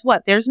 But guess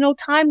what? There's no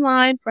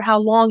timeline for how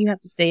long you have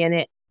to stay in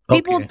it.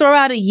 People throw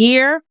out a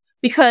year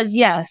because,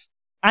 yes,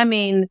 I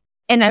mean,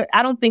 and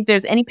I don't think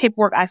there's any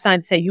paperwork I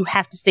signed to say you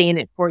have to stay in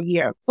it for a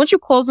year. Once you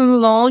close on the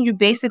loan, you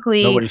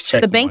basically,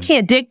 the bank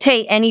can't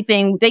dictate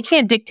anything. They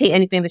can't dictate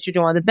anything that you're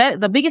doing.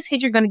 The biggest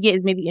hit you're going to get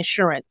is maybe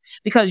insurance,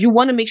 because you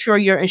want to make sure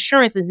your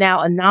insurance is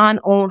now a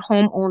non-owned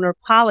homeowner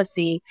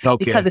policy.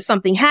 Because if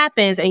something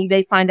happens and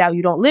they find out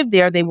you don't live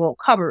there, they won't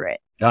cover it.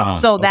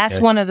 So that's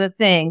one of the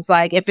things.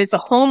 Like if it's a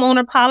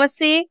homeowner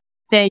policy,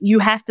 then you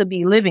have to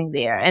be living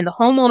there, and the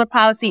homeowner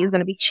policy is going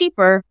to be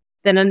cheaper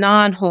than a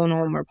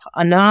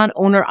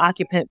non-owner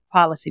occupant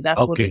policy.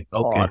 That's what it's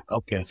called.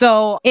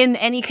 So in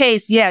any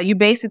case, you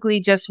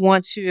basically just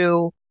want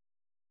to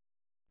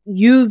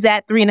use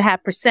that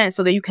 3.5%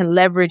 so that you can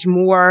leverage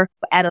more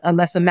at a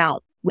less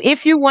amount.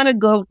 If you want to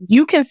go,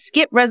 you can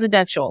skip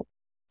residential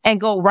and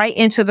go right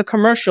into the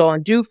commercial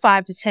and do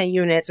 5 to 10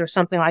 units or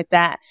something like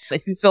that,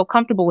 if you feel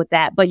comfortable with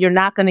that, but you're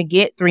not going to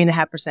get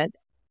 3.5%.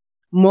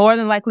 More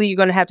than likely, you're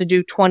going to have to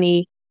do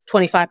 25%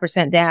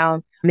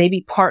 down,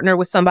 maybe partner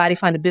with somebody,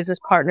 find a business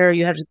partner.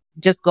 You have to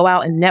just go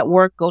out and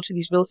network, go to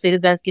these real estate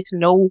events, get to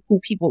know who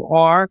people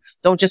are.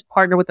 Don't just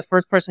partner with the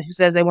first person who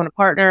says they want to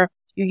partner.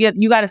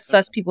 You got to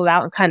suss people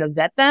out and kind of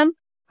vet them,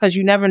 because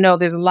you never know.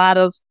 There's a lot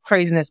of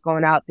craziness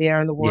going out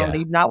there in the world.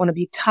 You do not want to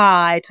be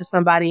tied to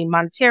somebody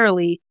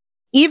monetarily,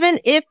 even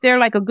if they're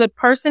like a good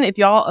person. If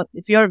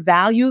your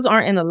values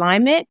aren't in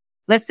alignment,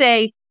 let's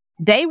say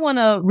they want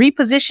to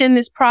reposition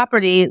this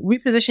property.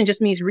 Reposition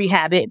just means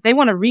rehab it. They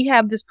want to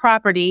rehab this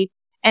property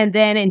and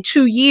then in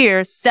 2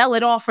 years sell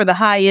it off for the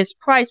highest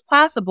price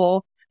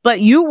possible. but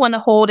you want to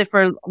hold it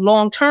for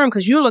long term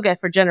because you look at it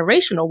for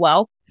generational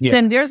wealth,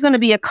 then there's going to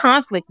be a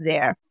conflict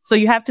there. So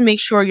you have to make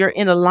sure you're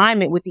in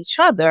alignment with each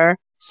other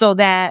so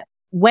that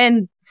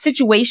when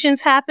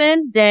situations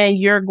happen, then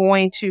you're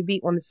going to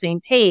be on the same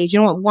page. You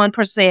don't want one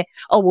person saying,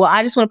 oh, well,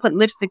 I just want to put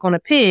lipstick on a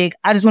pig.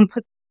 I just want to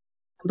put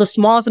the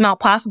smallest amount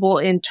possible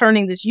in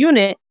turning this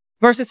unit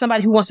versus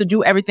somebody who wants to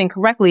do everything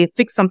correctly and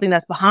fix something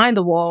that's behind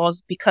the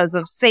walls because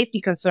of safety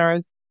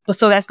concerns. But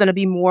so that's going to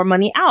be more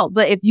money out.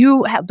 But if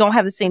you don't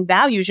have the same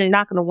values, you're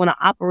not going to want to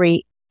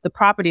operate the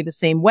property the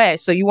same way.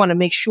 So you want to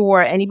make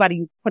sure anybody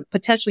you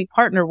potentially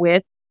partner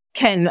with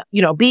can,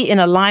 be in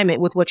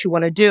alignment with what you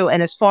want to do.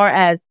 And as far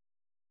as,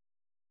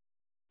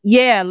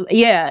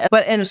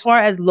 as far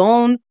as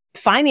loan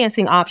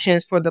financing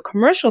options for the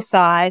commercial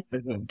side,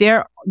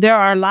 there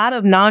are a lot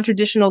of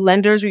non-traditional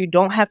lenders where you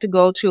don't have to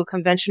go to a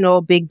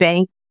conventional big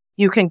bank.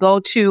 You can go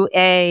to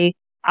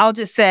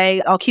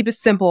I'll keep it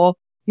simple.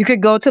 You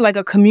could go to like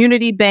a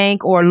community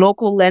bank or a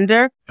local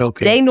lender.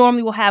 Okay. They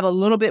normally will have a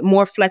little bit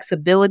more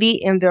flexibility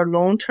in their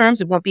loan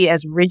terms. It won't be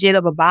as rigid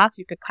of a box.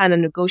 You could kind of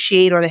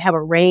negotiate, or they have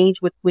a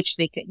range with which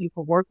you can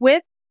work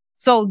with.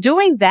 So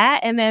doing that,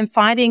 and then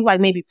finding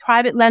like maybe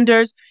private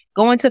lenders,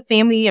 going to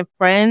family and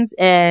friends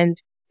and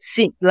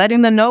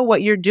letting them know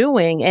what you're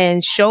doing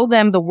and show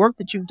them the work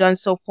that you've done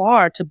so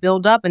far to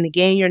build up and to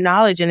gain your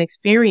knowledge and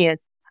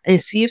experience,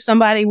 and see if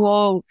somebody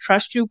will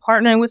trust you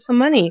partnering with some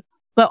money.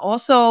 But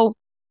also,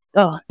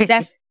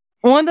 that's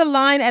on the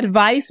line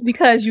advice,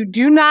 because you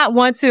do not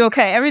want to,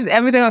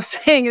 everything I'm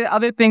saying,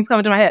 other things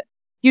coming to my head.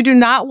 You do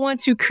not want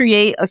to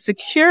create a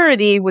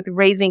security with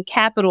raising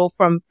capital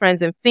from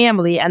friends and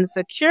family. And the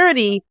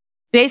security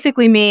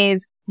basically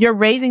means you're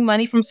raising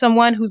money from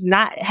someone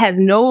has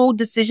no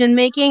decision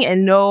making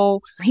and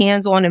no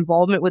hands-on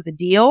involvement with the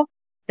deal.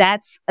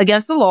 That's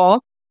against the law.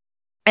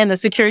 And the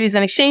Securities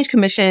and Exchange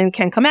Commission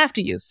can come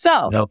after you.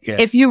 So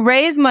if you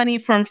raise money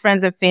from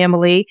friends and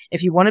family,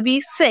 if you want to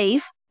be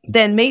safe,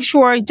 then make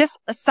sure just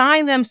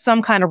assign them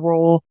some kind of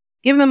role,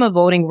 give them a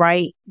voting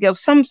right, give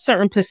some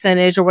certain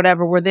percentage or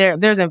whatever where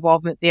there's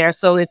involvement there.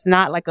 So it's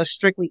not like a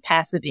strictly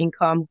passive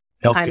income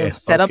kind of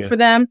setup for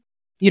them.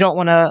 You don't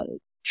want to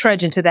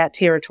trudge into that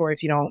territory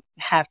if you don't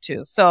have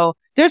to. So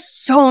there's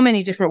so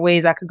many different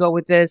ways I could go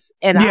with this.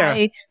 And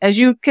as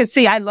you can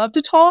see, I love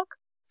to talk.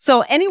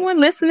 So anyone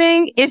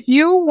listening, if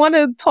you want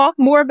to talk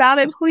more about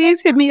it,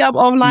 please hit me up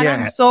online.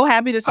 I'm so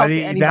happy to talk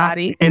to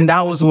anybody.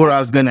 That was what I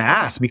was going to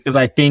ask, because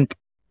I think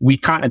we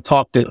kind of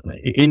talked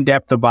in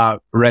depth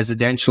about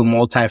residential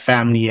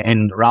multifamily,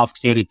 and Ralph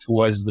stated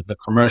towards the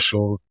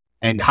commercial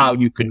and how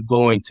you can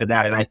go into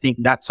that. And I think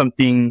that's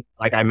something,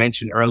 like I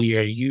mentioned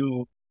earlier,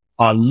 you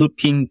are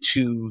looking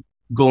to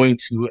go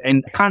into,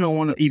 and kind of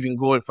want to even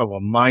go in from a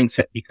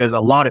mindset, because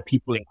a lot of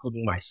people,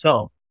 including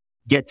myself,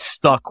 get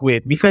stuck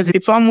with, because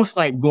it's almost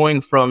like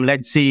going from,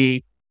 let's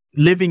say,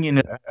 living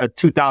in a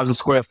 2,000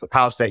 square foot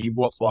house that you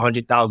bought for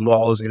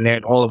 $100,000, and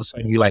then all of a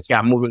sudden you're like,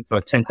 I'm moving to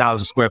a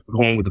 10,000 square foot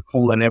home with a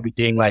pool and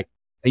everything. Like,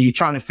 and you're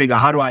trying to figure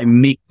out, how do I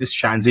make this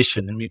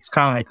transition? I mean, it's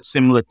kind of like a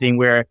similar thing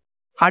where,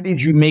 how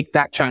did you make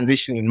that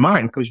transition in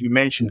mind? Because you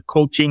mentioned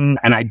coaching,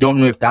 and I don't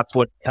know if that's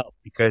what helped,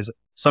 because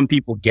some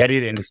people get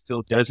it and it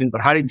still doesn't.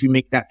 But how did you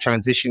make that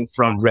transition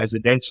from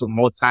residential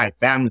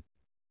multifamily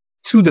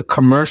to the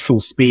commercial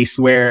space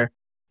where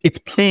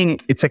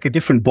it's like a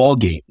different ball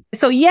game?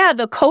 So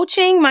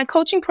my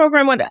coaching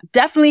program would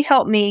definitely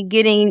help me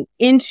getting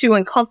into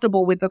and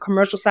comfortable with the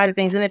commercial side of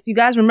things. And if you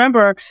guys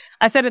remember,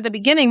 I said at the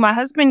beginning, my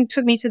husband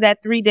took me to that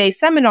 3-day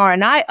seminar,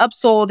 and I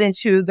upsold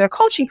into their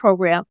coaching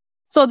program.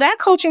 So that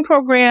coaching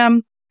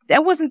program,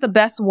 that wasn't the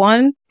best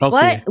one.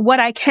 But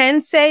what I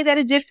can say that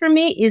it did for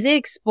me is it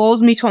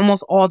exposed me to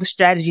almost all the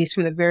strategies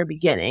from the very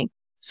beginning.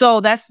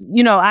 So that's,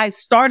 I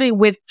started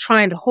with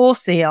trying to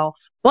wholesale,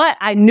 but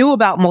I knew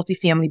about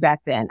multifamily back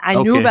then. I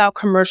knew about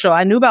commercial.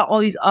 I knew about all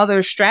these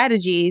other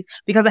strategies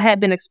because I had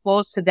been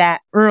exposed to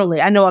that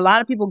early. I know a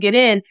lot of people get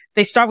in,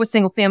 they start with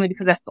single family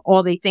because that's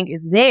all they think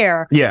is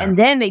there. Yeah. And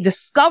then they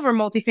discover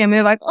multifamily.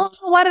 They're like, oh,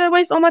 why did I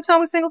waste all my time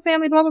with single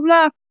family? Blah, blah,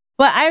 blah.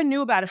 But I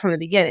knew about it from the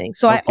beginning.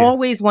 So I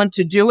always wanted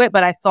to do it,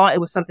 but I thought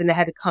it was something that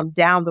had to come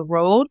down the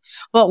road.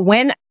 But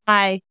when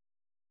I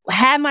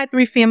had my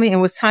 3-family and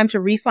it was time to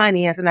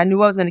refinance, and I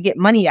knew I was going to get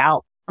money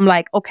out, I'm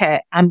like,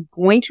 okay, I'm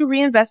going to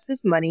reinvest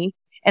this money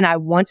and I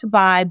want to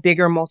buy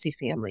bigger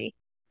multifamily,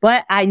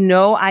 but I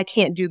know I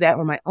can't do that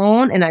on my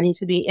own and I need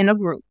to be in a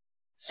group.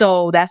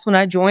 So that's when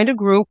I joined a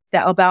group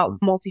about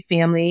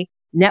multifamily,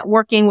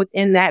 networking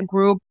within that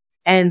group.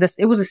 And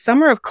it was the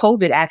summer of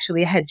COVID,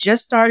 actually. I had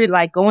just started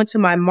like going to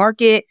my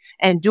market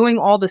and doing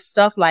all the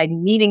stuff like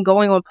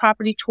going on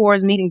property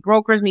tours, meeting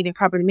brokers, meeting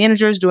property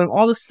managers, doing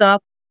all the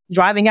stuff,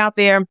 driving out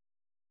there.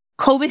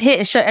 COVID hit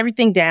and shut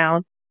everything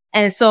down.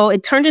 And so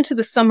it turned into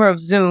the summer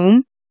of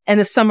Zoom and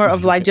the summer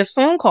of like just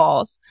phone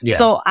calls. Yeah.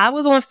 So I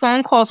was on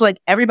phone calls with like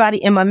everybody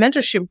in my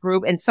mentorship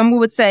group, and someone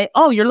would say,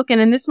 oh, you're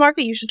looking in this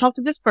market, you should talk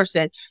to this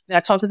person. And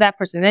I talked to that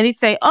person. Then he'd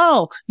say,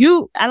 oh,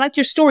 I like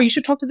your story, you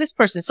should talk to this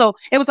person. So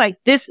it was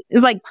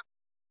like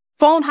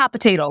phone hot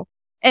potato.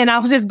 And I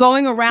was just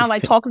going around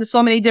like talking to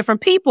so many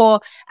different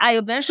people. I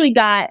eventually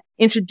got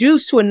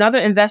introduced to another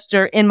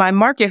investor in my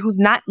market who's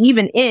not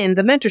even in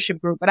the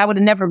mentorship group, but I would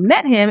have never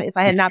met him if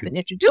I had not been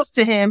introduced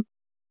to him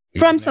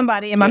from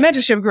somebody in my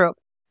mentorship group.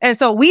 And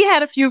so we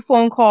had a few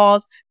phone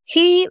calls.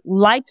 He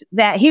liked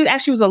that. He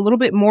actually was a little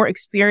bit more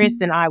experienced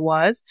than I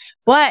was,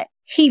 but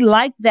he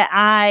liked that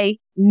I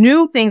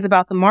knew things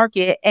about the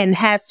market and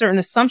had certain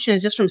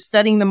assumptions just from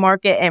studying the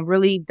market and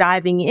really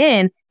diving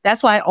in.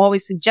 That's why I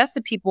always suggest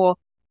to people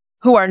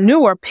who are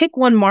newer, pick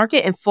one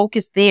market and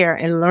focus there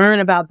and learn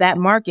about that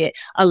market.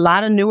 A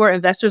lot of newer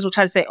investors will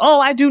try to say, oh,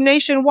 I do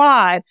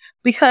nationwide,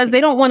 because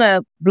they don't want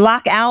to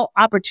block out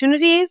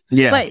opportunities.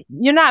 Yeah. But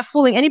you're not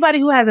fooling anybody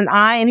who has an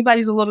eye. Anybody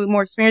who's a little bit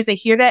more experienced, they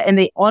hear that and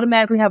they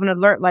automatically have an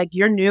alert like,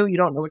 you're new, you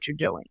don't know what you're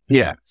doing.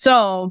 Yeah.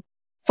 So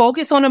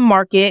focus on a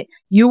market.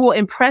 You will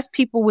impress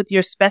people with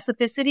your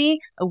specificity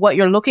of what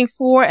you're looking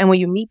for. And when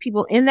you meet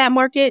people in that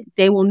market,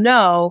 they will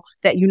know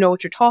that you know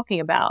what you're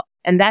talking about.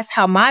 And that's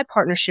how my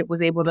partnership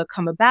was able to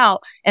come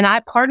about. And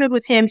I partnered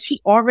with him.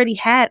 He already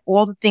had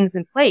all the things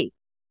in place.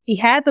 He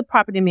had the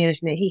property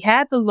management. He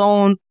had the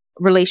loan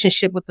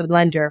relationship with the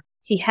lender.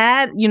 He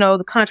had,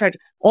 the contractor,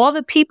 all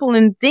the people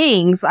and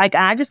things. Like,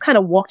 I just kind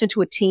of walked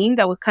into a team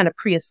that was kind of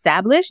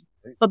pre-established,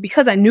 but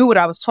because I knew what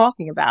I was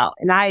talking about,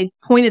 and I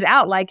pointed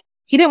out, like,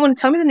 he didn't want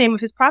to tell me the name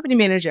of his property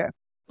manager.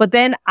 But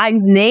then I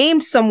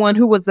named someone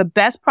who was the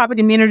best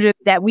property manager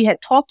that we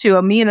had talked to.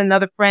 Me and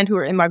another friend who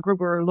were in my group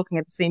were looking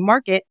at the same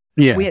market.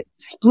 Yeah. We had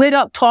split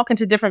up talking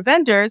to different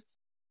vendors,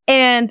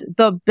 and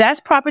the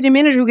best property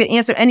manager who could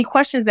answer any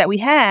questions that we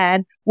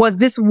had was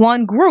this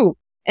one group.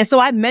 And so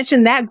I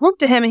mentioned that group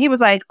to him, and he was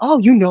like, oh,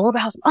 you know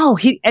about,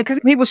 because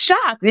he was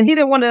shocked, and he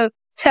didn't want to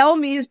tell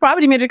me his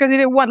property manager because he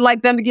didn't want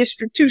like them to get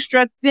too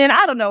stretched in.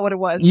 I don't know what it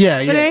was.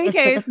 Yeah. But in any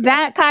case,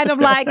 that kind of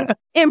like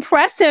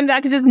impressed him that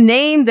I could just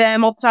name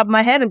them off the top of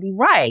my head and be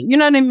right. You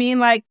know what I mean?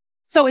 Like,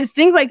 so it's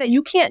things like that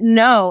you can't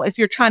know if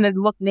you're trying to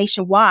look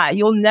nationwide.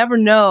 You'll never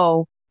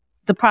know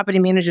the property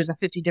managers in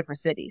 50 different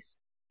cities.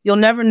 You'll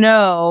never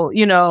know,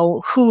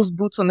 who's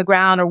boots on the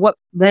ground or what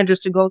lenders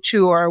to go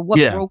to or what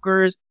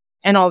brokers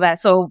and all that.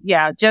 So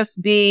yeah,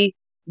 just be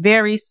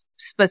very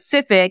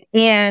specific.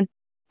 And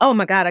oh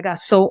my God, I got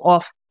so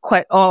off.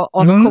 No.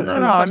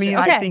 I mean,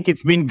 okay. I think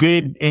it's been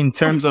good in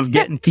terms of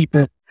getting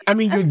people. I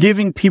mean, you're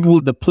giving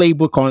people the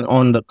playbook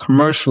on the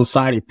commercial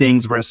side of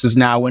things versus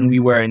now when we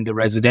were in the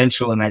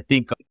residential. And I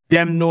think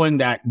them knowing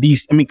that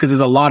because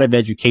there's a lot of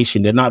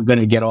education. They're not going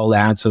to get all the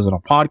answers on a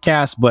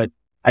podcast, but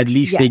at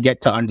least they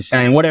get to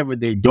understand whatever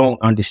they don't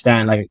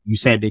understand. Like you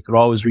said, they could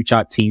always reach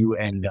out to you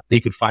and they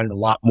could find a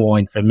lot more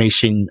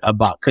information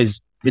about, because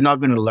you're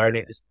not going to learn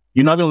it.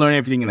 You're not going to learn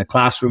everything in a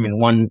classroom in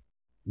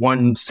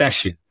one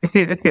session.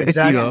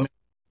 Exactly.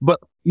 But,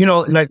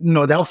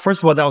 that first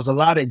of all, that was a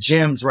lot of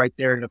gems right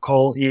there,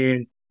 Nicole.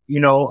 And,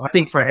 I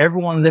think for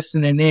everyone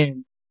listening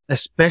in,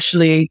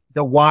 especially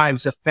the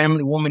wives of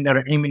family women that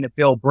are aiming to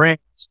build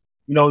brands,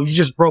 you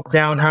just broke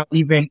down how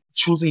even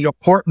choosing your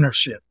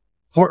partners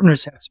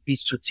have to be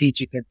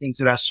strategic and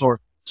things of that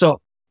sort. So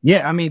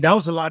yeah, I mean, that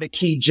was a lot of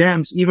key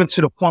gems, even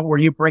to the point where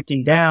you're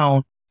breaking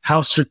down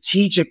how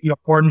strategic your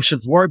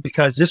partnerships were,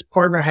 because this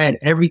partner had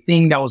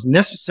everything that was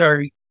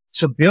necessary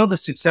to build a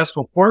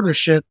successful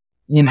partnership.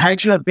 And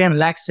had you have been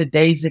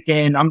lackadaisic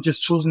and I'm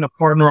just choosing a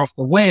partner off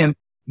the whim,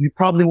 you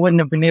probably wouldn't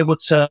have been able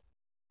to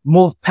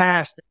move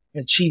past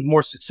and achieve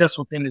more success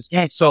within this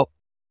game. So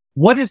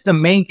what is the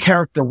main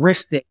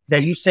characteristic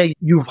that you say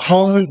you've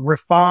honed,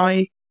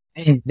 refined,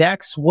 and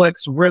that's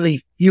what's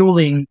really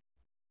fueling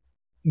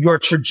your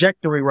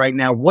trajectory right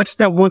now? What's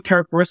that one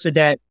characteristic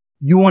that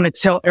you want to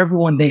tell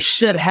everyone they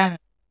should have in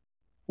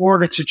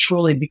order to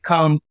truly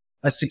become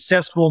a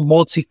successful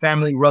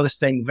multifamily real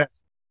estate investor?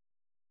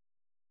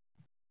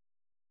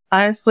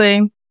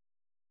 Honestly,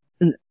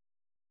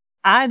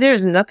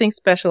 there's nothing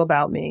special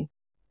about me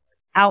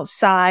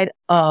outside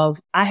of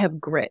I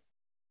have grit.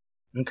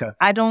 Okay.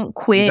 I don't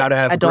quit.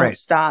 I don't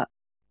stop.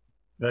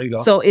 There you go.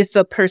 So it's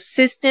the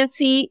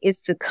persistency.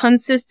 It's the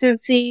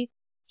consistency.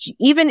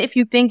 Even if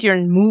you think you're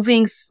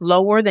moving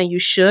slower than you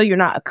should, you're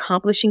not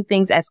accomplishing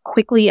things as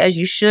quickly as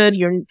you should.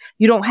 You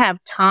don't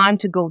have time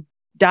to go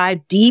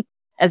dive deep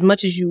as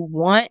much as you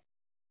want.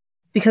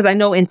 Because I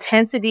know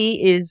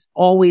intensity is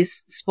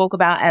always spoke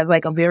about as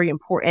like a very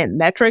important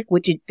metric,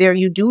 which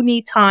you do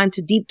need time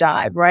to deep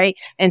dive, right?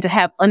 And to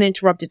have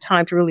uninterrupted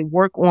time to really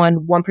work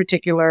on one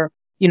particular,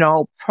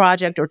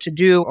 project or to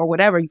do or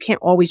whatever. You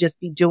can't always just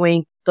be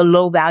doing the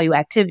low value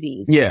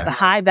activities. Yeah. The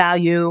high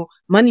value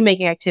money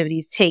making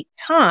activities take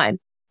time,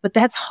 but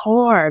that's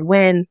hard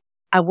when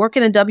I work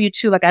in a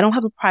W-2, like I don't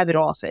have a private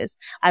office.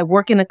 I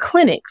work in a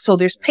clinic. So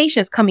there's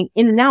patients coming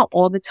in and out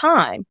all the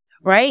time,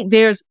 right?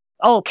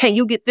 Can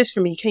you get this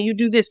for me? Can you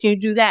do this? Can you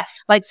do that?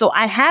 Like, so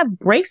I have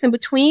breaks in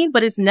between,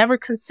 but it's never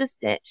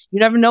consistent. You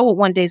never know what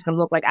one day is going to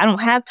look like. I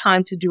don't have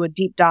time to do a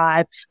deep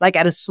dive, like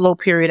at a slow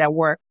period at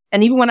work.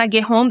 And even when I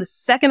get home, the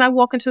second I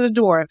walk into the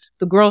door,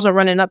 the girls are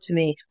running up to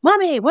me.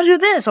 Mommy, what do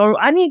this? Or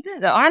I need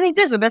this, or I need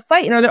this. Or they're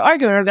fighting, or they're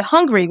arguing, or they're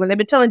hungry when they've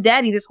been telling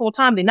daddy this whole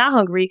time they're not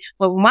hungry.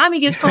 But when mommy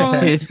gets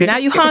home, now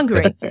you're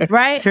hungry,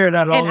 right? Hear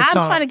that all and the I'm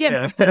time. trying to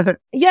get,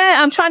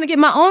 I'm trying to get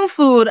my own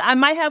food. I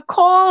might have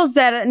calls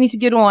that I need to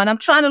get on. I'm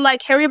trying to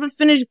like hurry up and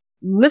finish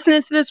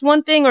listening to this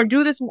one thing or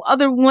do this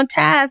other one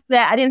task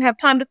that I didn't have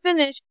time to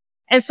finish.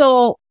 And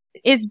so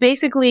it's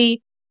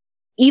basically,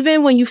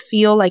 even when you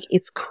feel like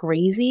it's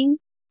crazy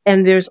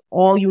and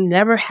you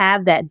never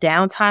have that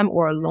downtime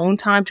or alone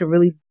time to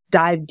really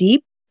dive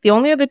deep. The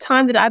only other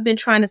time that I've been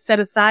trying to set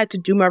aside to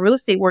do my real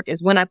estate work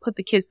is when I put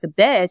the kids to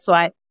bed. So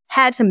I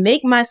had to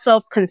make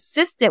myself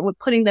consistent with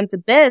putting them to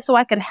bed so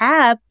I could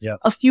have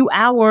a few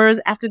hours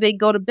after they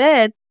go to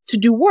bed to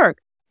do work.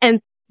 And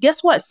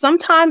guess what?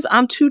 Sometimes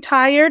I'm too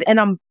tired and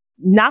I'm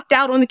knocked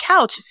out on the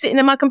couch sitting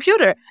in my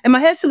computer and my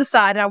head's to the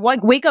side and I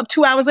wake up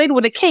 2 hours later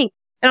with a kink.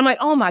 And I'm like,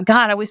 oh my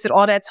God, I wasted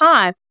all that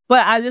time.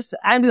 But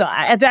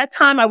at that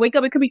time, I wake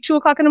up, it could be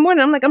 2:00 in the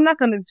morning. I'm like, I'm not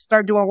going to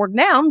start doing work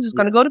now. I'm just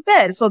going to go to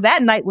bed. So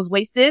that night was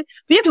wasted.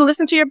 But you have to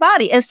listen to your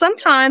body. And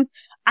sometimes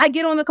I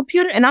get on the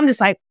computer and I'm just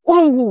like,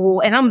 oh,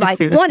 and I'm like,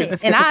 on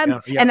it.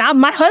 And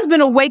my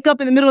husband will wake up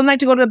in the middle of the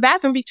night to go to the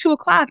bathroom, be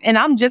 2:00. And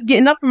I'm just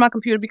getting up from my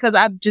computer because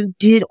I just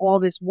did all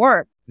this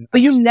work. Nice. But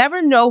you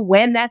never know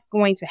when that's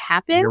going to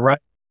happen. You're right.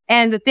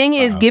 And the thing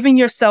is giving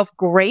yourself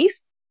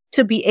grace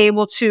to be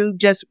able to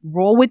just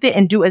roll with it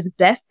and do as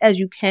best as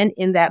you can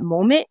in that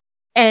moment.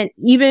 And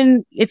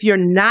even if you're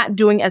not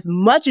doing as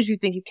much as you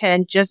think you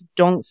can, just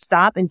don't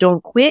stop and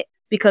don't quit.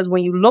 Because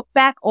when you look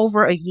back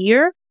over a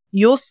year,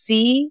 you'll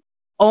see,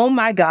 oh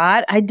my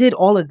God, I did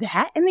all of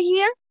that in a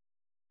year.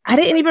 I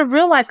didn't even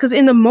realize, because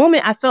in the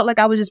moment, I felt like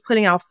I was just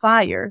putting out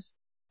fires.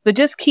 But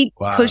just keep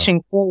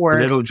pushing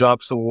forward. Little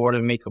drops of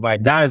water make a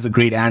bite. That is a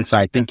great answer.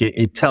 I think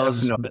it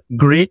tells,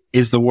 grit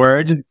is the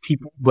word,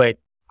 people, but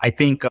I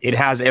think it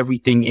has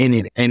everything in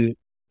it. And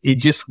it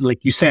just,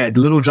 like you said,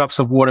 little drops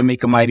of water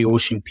make a mighty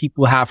ocean.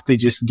 People have to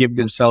just give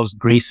themselves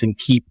grace and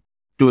keep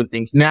doing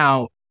things.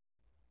 Now,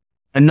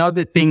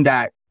 another thing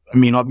that,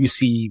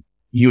 obviously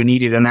you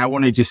needed, and I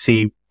want to just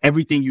say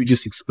everything you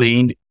just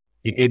explained,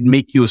 it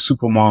make you a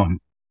super mom.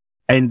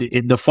 And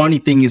the funny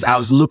thing is, I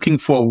was looking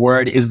for a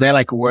word. Is there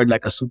like a word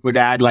like a super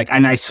dad?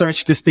 And I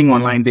searched this thing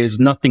online. There's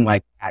nothing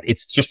like that.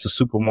 It's just a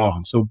super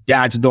mom. So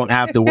dads don't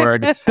have the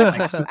word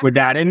like super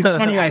dad. And it's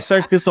funny, I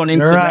searched this on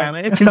Instagram.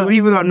 Right.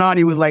 Believe it or not,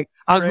 it was like,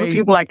 I was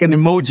looking for like an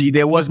emoji.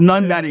 There was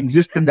none that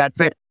existed that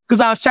fit. Because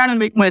I was trying to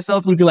make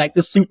myself into like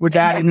the super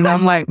dad. And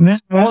I'm like,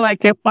 all I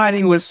kept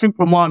finding was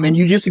super mom. And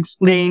you just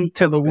explained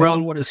to the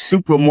world what a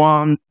super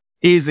mom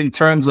is in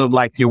terms of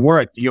like your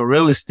work, your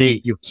real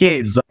estate, your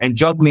kids, and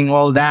juggling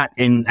all that.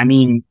 And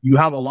you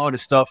have a lot of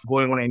stuff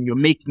going on and you're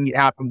making it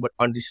happen, but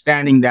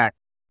understanding that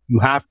you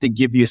have to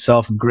give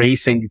yourself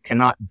grace and you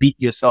cannot beat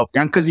yourself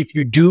down. Because if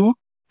you do,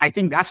 I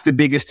think that's the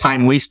biggest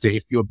time waster.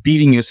 If you're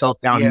beating yourself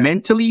down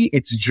mentally,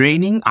 it's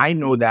draining. I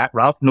know that.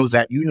 Ralph knows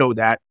that. You know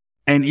that.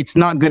 And it's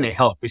not going to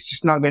help. It's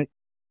just not going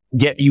to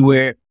get you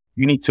where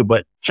you need to.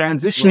 But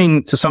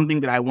transitioning to something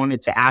that I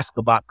wanted to ask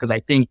about, because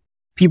I think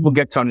people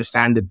get to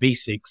understand the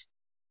basics.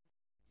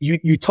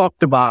 You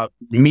talked about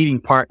meeting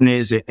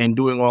partners and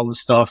doing all the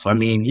stuff.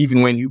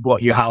 Even when you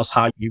bought your house,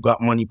 how you got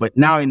money, but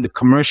now in the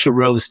commercial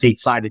real estate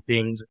side of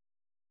things,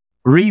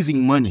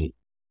 raising money.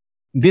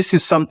 This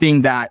is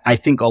something that I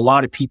think a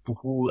lot of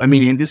people and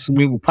this,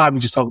 we will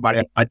probably just talk about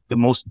it at the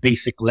most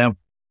basic level.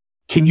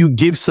 Can you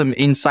give some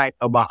insight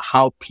about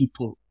how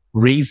people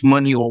raise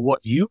money or what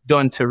you've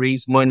done to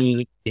raise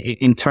money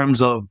in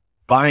terms of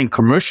buying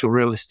commercial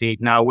real estate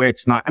now where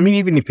it's not,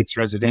 even if it's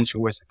residential,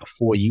 where it's like a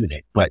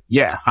 4-unit, but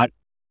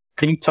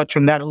can you touch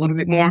on that a little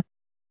bit more?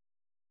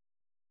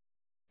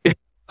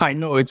 I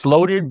know it's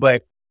loaded,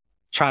 but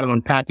try to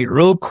unpack it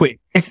real quick.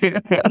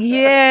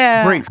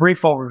 Yeah.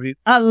 Brief overview.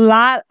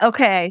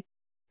 Okay.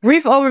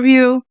 Brief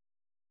overview.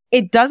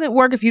 It doesn't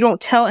work if you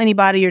don't tell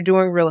anybody you're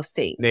doing real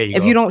estate.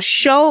 If you don't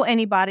show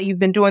anybody you've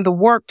been doing the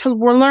work to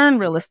learn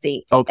real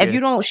estate. Okay. If you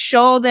don't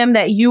show them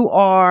that you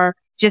are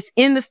just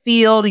in the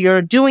field,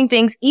 you're doing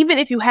things, even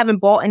if you haven't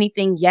bought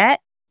anything yet,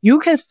 you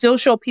can still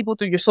show people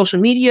through your social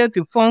media,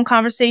 through phone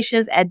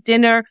conversations, at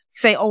dinner,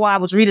 say, oh, I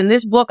was reading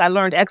this book. I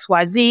learned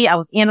XYZ. I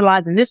was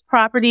analyzing this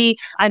property.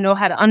 I know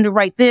how to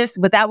underwrite this,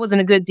 but that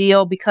wasn't a good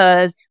deal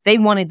because they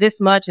wanted this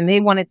much and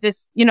they wanted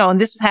this, and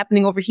this was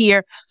happening over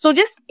here. So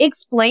just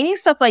explaining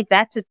stuff like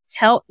that to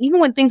tell, even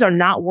when things are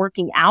not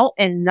working out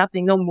and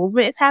no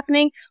movement is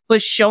happening,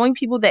 but showing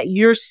people that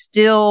you're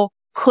still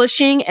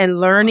pushing and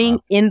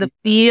learning in the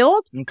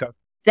field. Okay.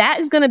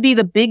 That is going to be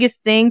the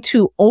biggest thing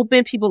to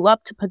open people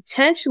up to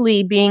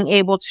potentially being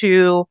able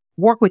to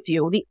work with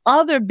you. The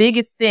other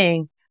biggest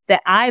thing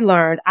that I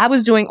learned, I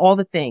was doing all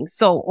the things.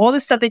 So all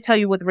the stuff they tell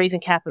you with raising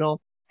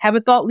capital, have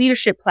a thought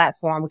leadership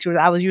platform, which was,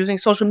 I was using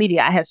social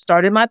media. I had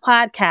started my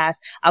podcast.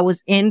 I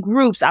was in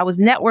groups. I was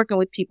networking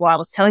with people. I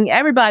was telling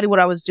everybody what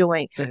I was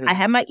doing. Mm-hmm. I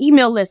had my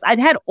email list. I'd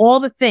had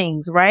all the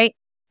things, right?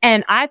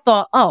 And I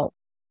thought,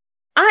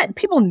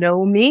 people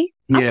know me.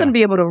 I'm going to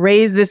be able to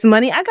raise this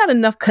money. I got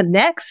enough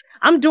connects.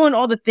 I'm doing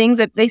all the things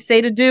that they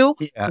say to do.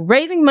 Yeah.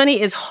 Raising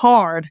money is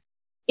hard.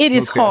 It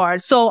is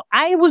hard. So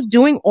I was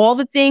doing all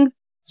the things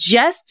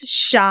just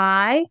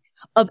shy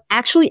of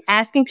actually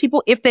asking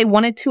people if they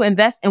wanted to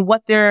invest and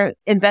what their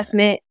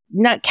investment,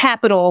 not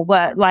capital,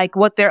 but like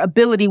what their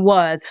ability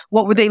was.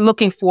 What were they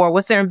looking for?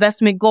 What's their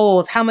investment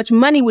goals? How much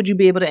money would you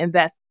be able to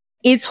invest?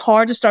 It's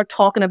hard to start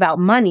talking about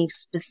money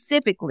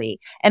specifically.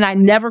 And I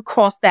never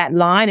crossed that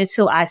line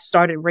until I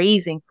started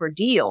raising for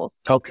deals.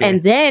 Okay.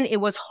 And then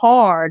it was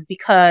hard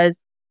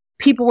because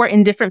people were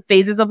in different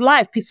phases of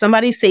life.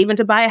 Somebody's saving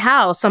to buy a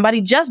house.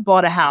 Somebody just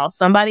bought a house.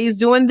 Somebody's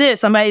doing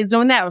this. Somebody's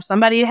doing that. Or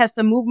somebody has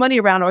to move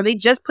money around, or they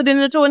just put it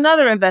into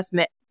another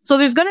investment. So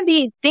there's going to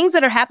be things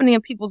that are happening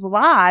in people's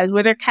lives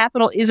where their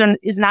capital is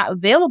not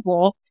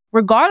available,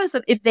 regardless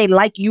of if they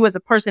like you as a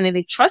person and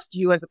they trust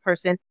you as a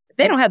person. If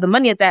they don't have the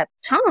money at that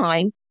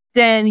time,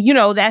 then,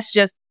 that's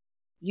just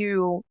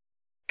you.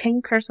 Can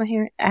you curse on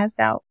here? Asked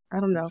out. I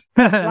don't know.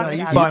 No,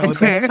 you fine with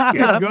that.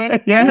 Yeah, go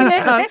ahead.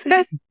 Yeah.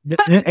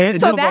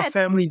 It's all about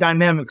family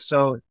dynamics.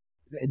 So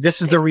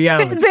this is the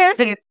reality.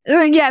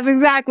 Yes,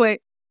 exactly.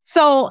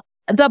 So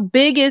the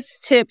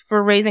biggest tip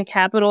for raising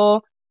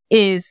capital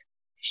is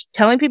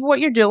telling people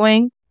what you're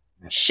doing,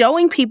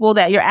 showing people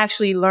that you're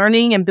actually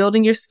learning and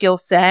building your skill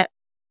set,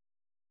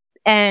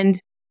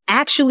 and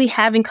actually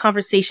having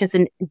conversations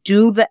and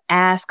do the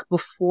ask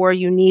before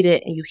you need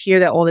it. And you hear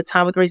that all the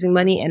time with raising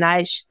money. And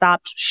I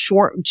stopped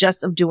short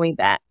just of doing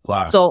that.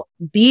 Wow. So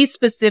be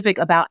specific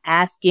about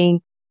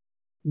asking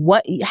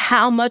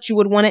how much you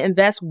would want to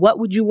invest. What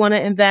would you want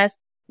to invest?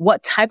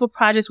 What type of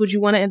projects would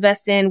you want to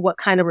invest in? What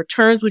kind of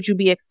returns would you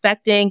be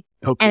expecting?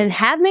 Okay. And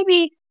have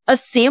maybe a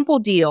sample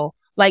deal.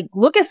 Like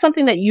look at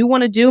something that you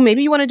want to do.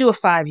 Maybe you want to do a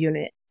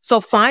 5-unit. So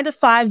find a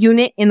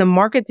 5-unit in the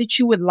market that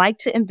you would like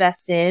to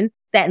invest in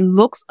that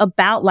looks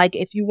about like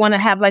if you want to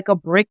have like a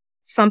brick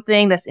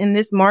something that's in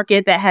this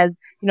market that has,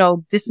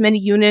 this many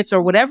units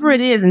or whatever it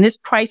is in this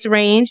price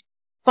range,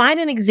 find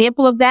an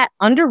example of that,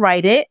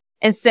 underwrite it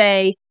and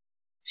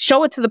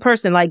show it to the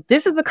person. Like,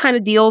 this is the kind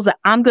of deals that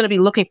I'm going to be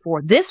looking for.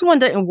 This one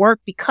didn't work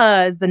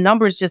because the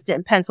numbers just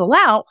didn't pencil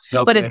out.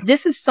 Okay. But if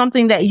this is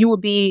something that you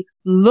would be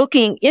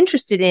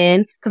interested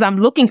in, because I'm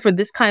looking for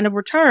this kind of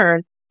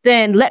return,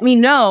 then let me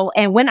know.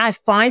 And when I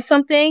find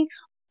something,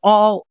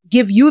 I'll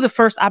give you the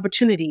first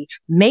opportunity.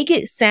 Make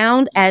it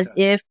sound as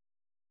if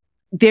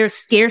there's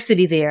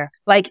scarcity there.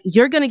 Like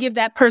you're going to give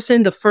that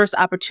person the first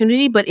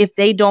opportunity, but if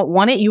they don't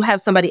want it, you have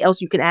somebody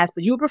else you can ask,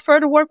 but you would prefer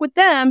to work with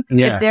them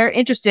if they're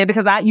interested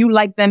because you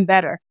like them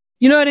better.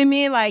 You know what I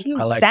mean? Like,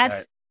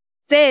 that's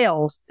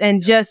sales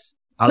and just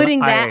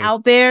putting that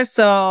out there.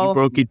 So you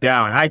broke it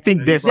down. I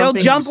think they'll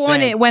jump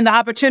on it when the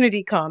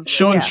opportunity comes.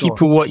 Showing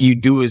people what you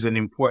do is an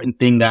important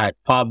thing that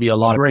probably a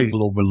lot of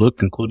people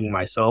overlook, including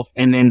myself.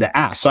 And then the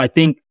ask. So I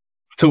think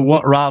to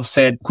what Rob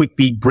said,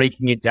 quickly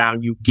breaking it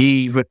down, you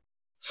gave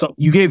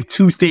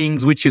 2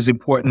 things, which is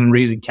important in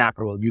raising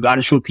capital. You got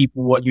to show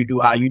people what you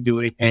do, how you do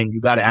it, and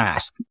you got to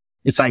ask.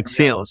 It's like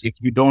sales. If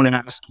you don't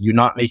ask, you're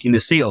not making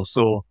the sale.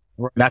 So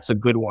that's a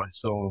good one.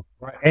 So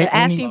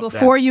asking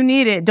before you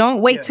need it.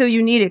 Don't wait till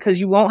you need it because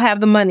you won't have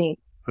the money.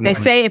 They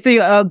say if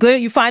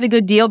you find a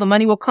good deal, the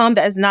money will come.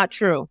 That is not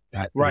true.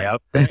 Right.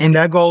 Yep. And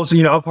that goes,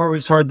 I've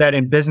always heard that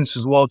in business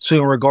as well,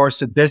 too, in regards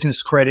to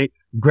business credit.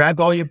 Grab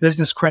all your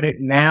business credit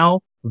now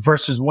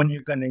versus when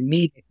you're going to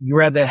need it. You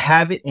rather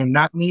have it and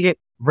not need it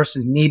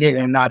versus need it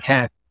and not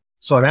have it.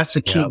 So that's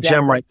a key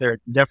gem right there.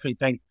 Definitely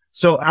thank you.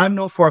 So I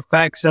know for a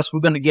fact, Seth, we're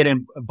going to get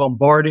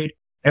bombarded.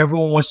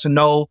 Everyone wants to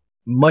know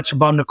much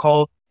about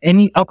Nicole.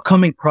 Any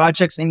upcoming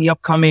projects, any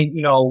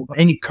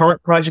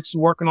current projects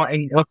you're working on,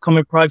 any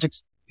upcoming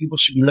projects people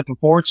should be looking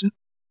forward to?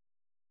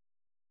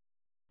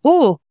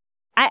 Ooh,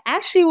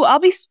 I'll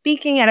be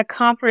speaking at a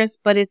conference,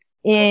 but it's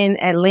in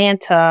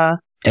Atlanta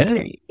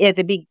at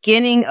the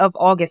beginning of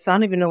August. So I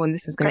don't even know when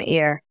this is going to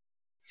air.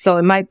 So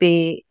it might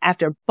be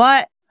after,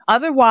 but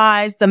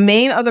otherwise, the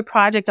main other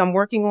project I'm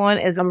working on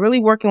is I'm really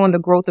working on the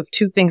growth of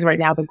 2 things right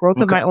now. The growth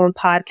of my own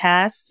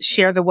podcast,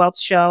 Share the Wealth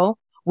Show,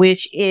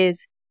 which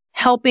is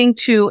helping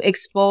to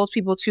expose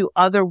people to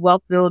other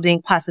wealth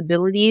building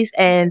possibilities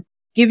and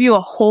give you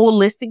a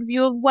holistic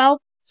view of wealth.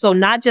 So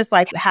not just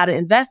like how to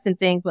invest in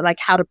things, but like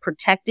how to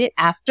protect it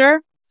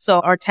after.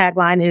 So our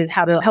tagline is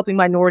helping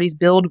minorities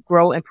build,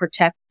 grow, and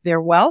protect their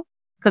wealth.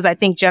 Because I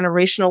think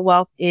generational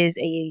wealth is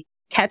a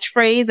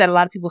catchphrase that a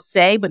lot of people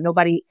say, but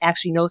nobody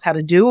actually knows how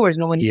to do or is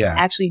no one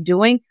actually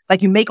doing.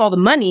 Like you make all the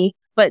money,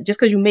 but just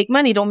because you make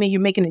money don't mean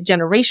you're making it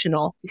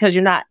generational because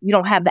you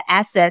don't have the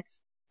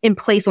assets in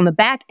place on the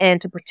back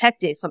end to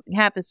protect it if something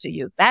happens to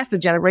you. That's the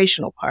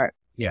generational part.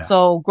 Yeah.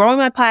 So growing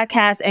my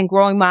podcast and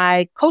growing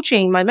my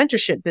coaching, my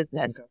mentorship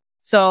business. Okay.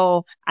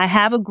 So I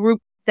have a group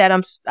that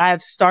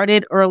I've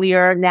started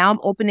earlier. Now I'm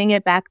opening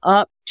it back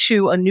up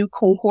to a new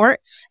cohort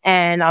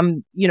and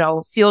I'm,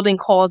 fielding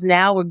calls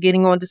now. We're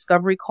getting on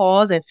discovery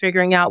calls and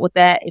figuring out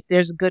if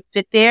there's a good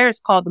fit there. It's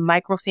called the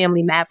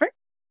Microfamily Maverick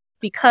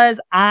because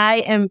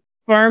I am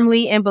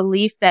firmly in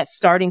belief that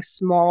starting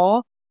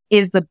small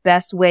is the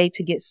best way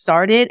to get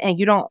started. And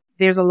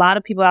there's a lot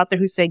of people out there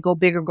who say go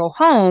big or go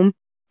home.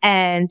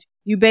 And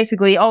you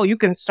basically, you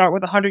can start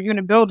with a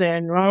 100-unit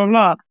building, blah, blah,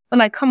 blah. But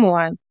like, come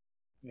on.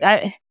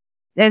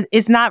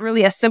 It's not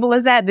really as simple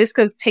as that. This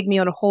could take me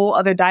on a whole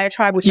other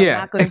diatribe, which I'm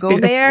not going to go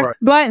there. Right.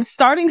 But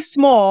starting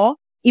small,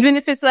 even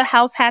if it's a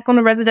house hack on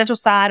the residential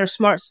side or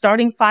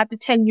starting 5 to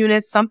 10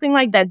 units, something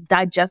like that's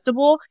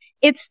digestible,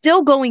 it's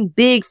still going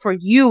big for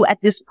you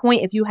at this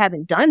point. If you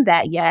haven't done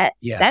that yet,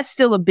 that's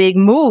still a big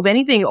move.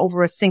 Anything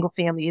over a single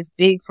family is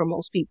big for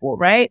most people,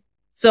 right?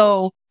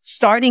 So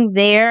starting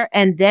there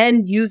and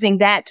then using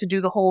that to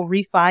do the whole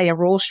refi and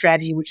roll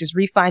strategy, which is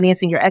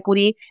refinancing your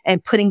equity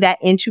and putting that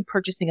into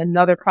purchasing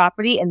another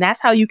property. And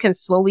that's how you can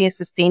slowly and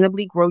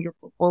sustainably grow your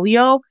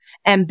portfolio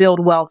and build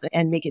wealth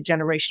and make it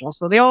generational.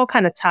 So they all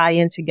kind of tie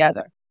in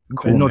together.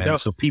 Cool, no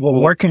doubt. So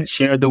people working,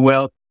 Share the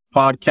Wealth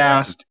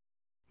podcast,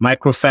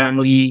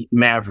 Microfamily,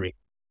 Maverick.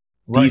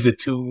 Right. These are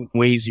 2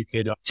 ways you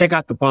could check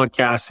out the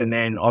podcast. And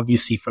then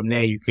obviously from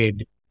there, you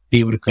could be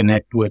able to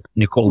connect with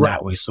Nicole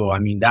that way. So, I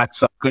mean,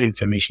 that's good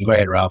information. Go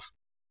ahead, Ralph.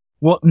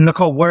 Well,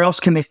 Nicole, where else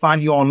can they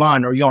find you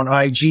online? Are you on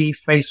IG,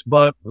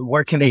 Facebook?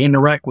 Where can they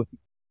interact with you?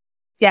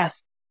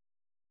 Yes.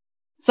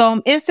 So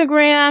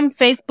Instagram,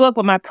 Facebook,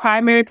 but my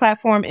primary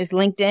platform is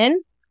LinkedIn.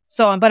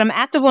 So, but I'm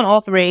active on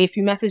all 3. If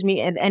you message me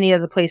at any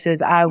of the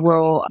places, I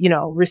will,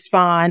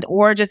 respond,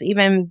 or just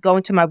even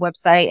going to my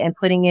website and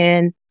putting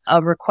in a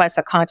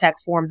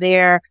contact form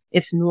there.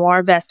 It's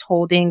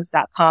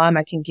noirvestholdings.com.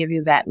 I can give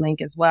you that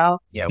link as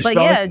well. Yeah.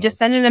 But just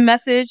send in a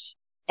message.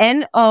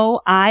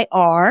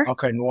 NOIR.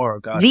 Okay. Noir.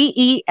 Got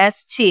it.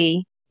 VEST.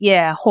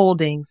 Yeah.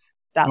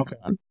 Holdings.com. Okay.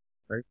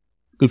 Right.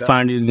 You can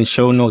find it in the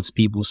show notes,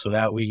 people. So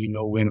that way, you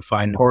know where to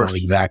find it.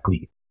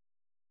 Exactly.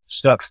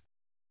 Sucks.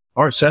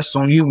 All right. That's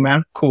on you,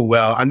 man. Cool.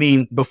 Well, I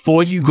mean,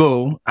 before you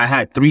go, I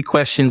had 3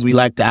 questions we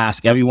like to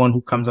ask everyone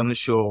who comes on the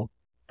show.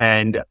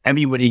 And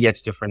everybody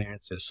gets different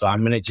answers. So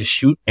I'm going to just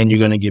shoot and you're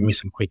going to give me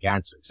some quick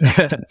answers.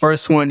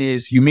 First one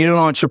is, you meet an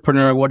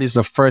entrepreneur. What is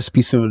the first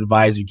piece of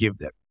advice you give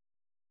them?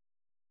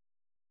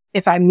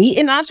 If I meet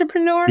an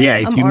entrepreneur? Yeah,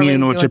 if you meet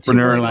an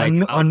entrepreneur, like a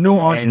new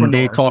entrepreneur, and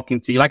they're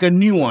talking to you, like a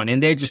new one,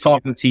 and they're just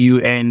talking to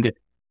you and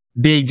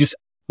they just,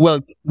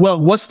 well,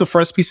 what's the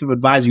first piece of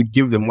advice you'd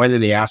give them, whether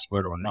they ask for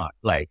it or not?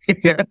 Like,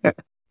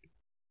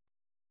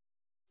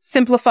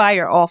 simplify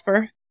your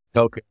offer.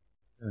 Okay.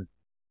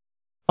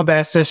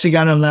 Bad says she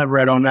got to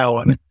elaborate on that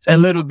one. A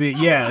little bit,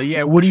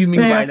 yeah. What do you mean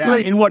by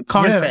that? In what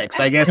context?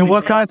 I guess. In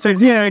what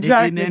context? Yeah,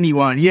 exactly. In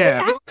anyone,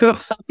 yeah. Y'all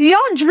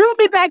drew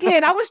me back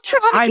in. I was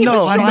trying to keep it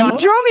short. You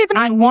drew me back.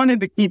 I wanted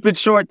to keep it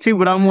short too,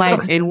 but I'm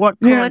like, in what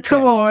context? Yeah,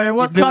 come on, in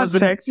what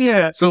context?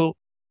 Yeah. So,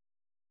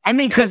 I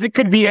mean, because it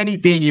could be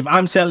anything. If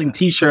I'm selling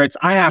T-shirts,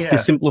 I have to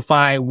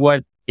simplify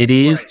what it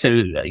is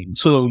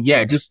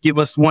just give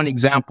us one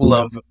example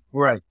of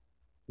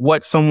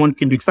what someone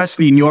can do,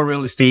 especially in your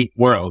real estate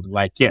world.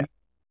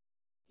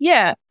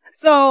 Yeah.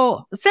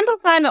 So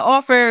simplifying the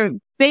offer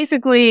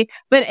basically,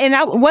 and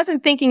I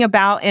wasn't thinking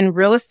about in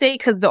real estate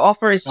because the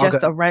offer is just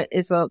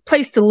it's a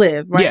place to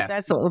live, right? Yeah.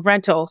 That's a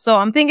rental. So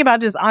I'm thinking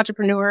about just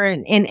entrepreneur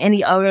and in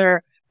any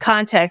other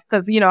context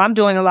because, I'm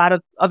doing a lot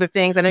of other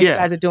things. I know you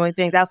guys are doing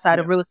things outside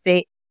of real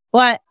estate,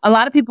 but a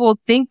lot of people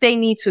think they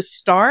need to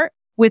start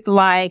with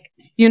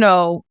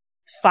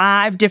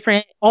 5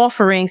 different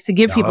offerings to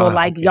give people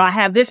y'all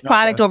have this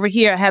product over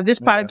here, I have this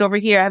product over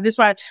here, I have this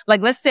product.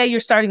 Like, let's say you're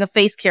starting a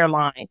face care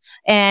line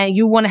and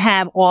you want to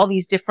have all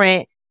these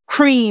different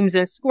creams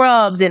and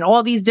scrubs and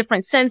all these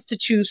different scents to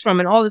choose from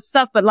and all this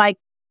stuff. But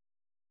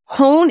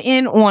hone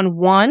in on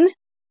one,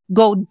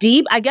 go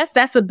deep. I guess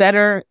that's a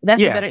better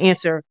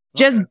answer.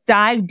 Just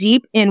dive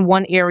deep in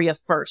one area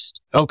first.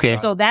 Okay.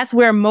 So that's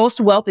where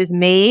most wealth is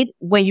made,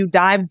 when you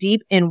dive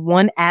deep in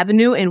one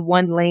avenue, in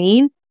one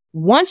lane.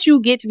 Once you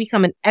get to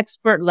become an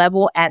expert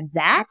level at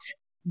that,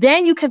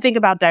 then you can think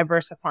about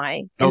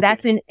diversifying. And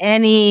that's in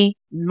any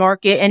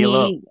market,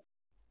 any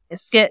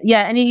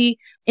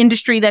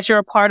industry that you're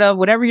a part of,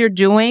 whatever you're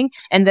doing.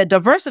 And the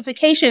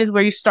diversification is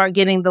where you start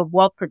getting the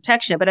wealth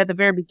protection. But at the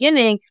very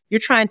beginning, you're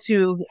trying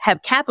to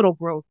have capital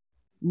growth.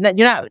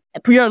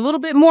 You're a little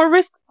bit more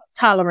risk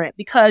tolerant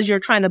because you're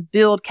trying to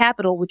build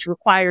capital, which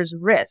requires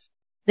risk.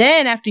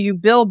 Then after you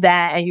build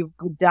that and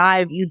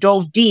you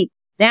dove deep,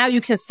 now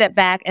you can step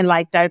back and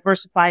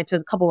diversify into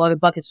a couple other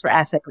buckets for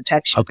asset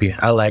protection. Okay.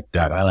 I like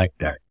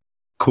that.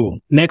 Cool.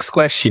 Next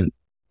question.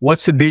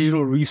 What's a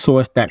digital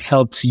resource that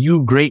helps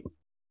you great?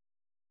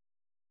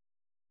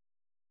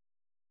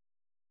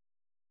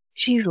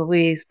 Jeez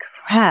Louise,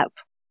 crap.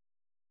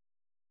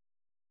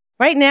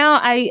 Right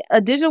now,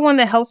 a digital one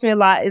that helps me a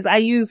lot is I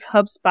use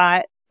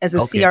HubSpot as a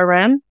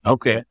CRM.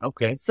 Okay.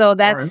 So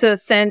that's to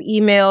send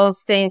emails,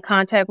 stay in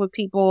contact with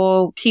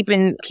people, keep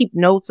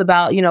notes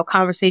about,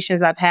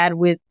 conversations I've had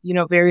with,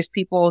 various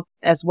people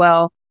as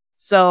well.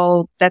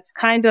 So that's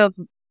kind of,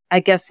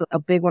 I guess, a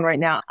big one right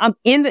now.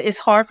 It's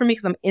hard for me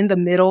because I'm in the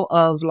middle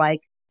of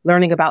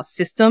learning about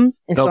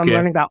systems. And so I'm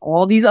learning about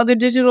all these other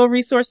digital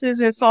resources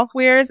and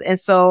softwares. And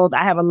so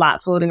I have a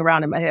lot floating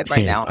around in my head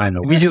right now. I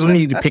know. We just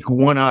need to pick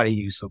one out of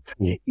you. So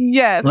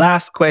yes.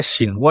 Last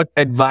question. What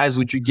advice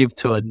would you give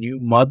to a new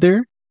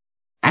mother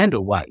and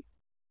a wife?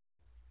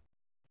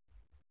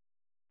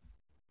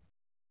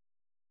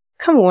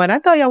 Come on. I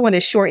thought y'all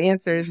wanted short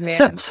answers,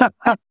 man.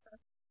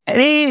 I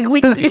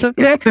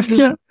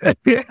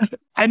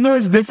know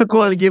it's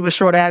difficult to give a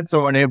short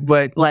answer on it,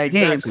 but like,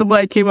 hey, if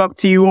somebody came up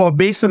to you or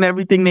based on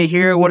everything they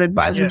hear, what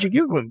advice would you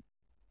give them?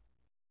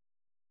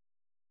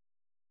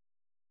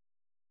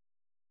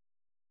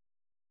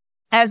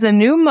 As a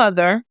new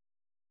mother,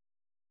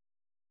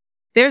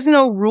 there's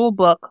no rule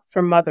book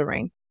for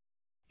mothering.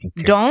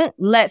 Okay. Don't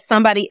let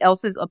somebody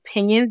else's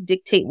opinion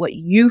dictate what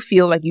you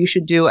feel like you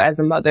should do as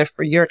a mother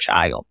for your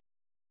child.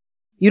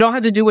 You don't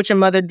have to do what your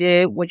mother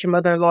did, what your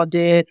mother-in-law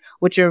did,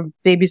 what your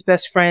baby's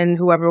best friend,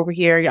 whoever over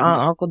here, your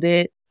aunt, uncle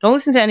did. Don't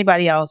listen to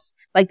anybody else.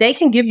 Like, they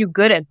can give you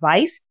good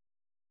advice,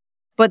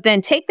 but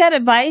then take that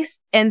advice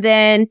and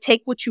then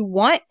take what you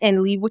want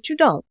and leave what you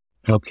don't.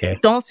 Okay.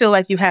 Don't feel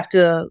like you have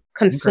to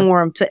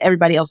conform to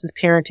everybody else's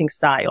parenting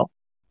style.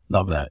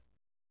 Love that.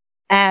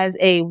 As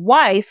a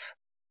wife,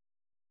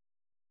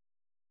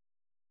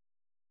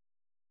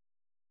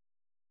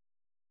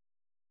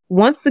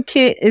 once the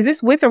kid, is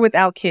this with or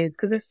without kids?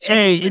 Because it's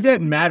hey, it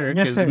doesn't matter.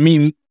 Because I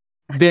mean,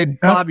 they're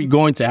probably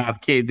going to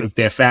have kids with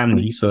their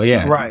family. So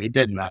yeah, right. It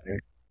doesn't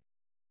matter.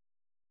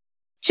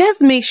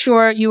 Just make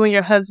sure you and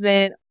your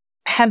husband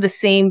have the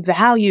same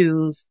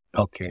values.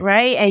 Okay.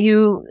 Right.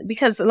 And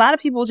because a lot of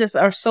people just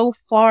are so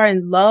far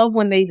in love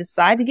when they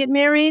decide to get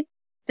married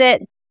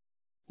that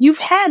you've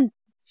had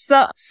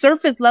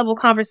surface level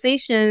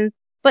conversations,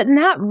 but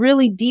not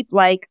really deep,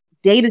 like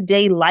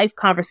day-to-day life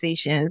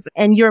conversations.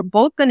 And you're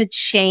both going to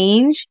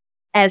change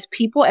as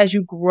people, as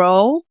you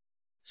grow.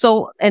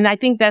 So, and I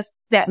think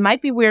that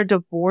might be where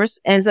divorce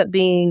ends up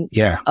being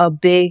a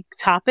big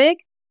topic,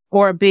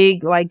 or a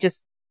big, like,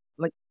 just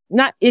like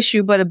not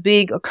issue, but a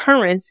big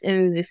occurrence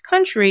in this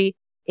country,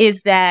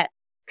 is that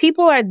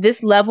people are at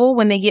this level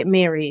when they get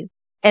married,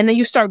 and then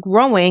you start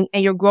growing,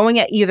 and you're growing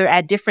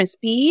at different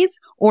speeds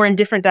or in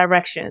different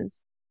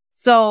directions.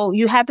 So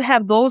you have to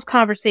have those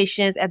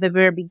conversations at the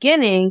very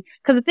beginning,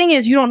 because the thing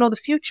is, you don't know the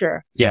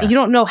future. Yeah. And you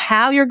don't know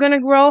how you're going to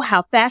grow,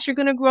 how fast you're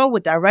going to grow,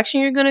 what direction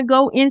you're going to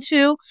go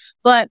into.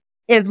 But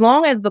as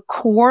long as the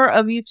core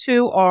of you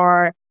two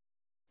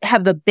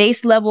have the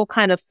base level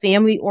kind of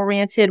family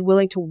oriented,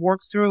 willing to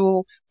work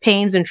through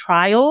pains and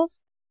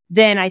trials,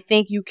 then I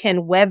think you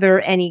can weather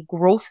any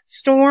growth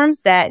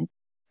storms that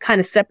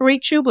kind of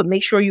separate you, but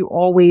make sure you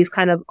always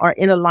kind of are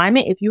in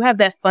alignment. If you have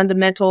that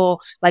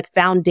fundamental, like,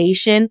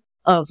 foundation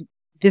of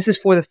this is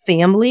for the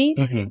family,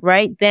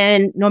 right?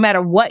 Then no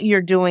matter what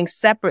you're doing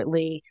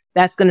separately,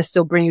 that's going to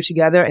still bring you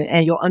together,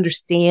 and you'll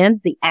understand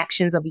the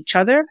actions of each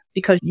other,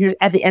 because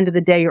at the end of the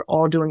day, you're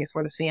all doing it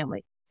for the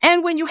family.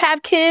 And when you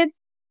have kids,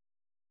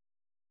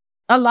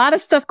 a lot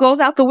of stuff goes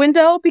out the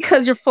window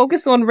because you're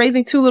focused on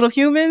raising two little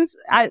humans.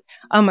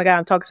 Oh my God,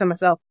 I'm talking to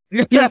myself.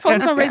 You're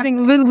focused on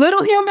raising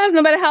little humans,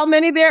 no matter how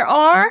many there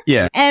are.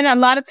 Yeah. And a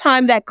lot of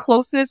time that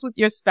closeness with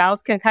your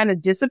spouse can kind of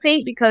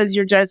dissipate, because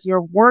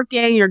you're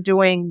working, you're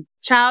doing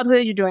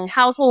childhood, you're doing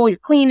household, you're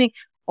cleaning,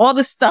 all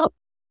this stuff.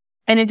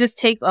 And it just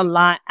takes a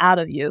lot out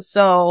of you.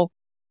 So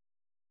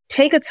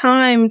take a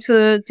time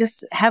to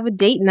just have a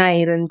date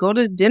night and go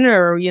to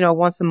dinner,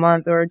 once a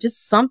month, or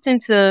just something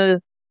to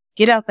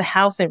get out the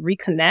house and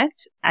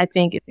reconnect. I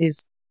think it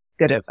is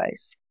good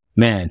advice.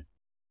 Man.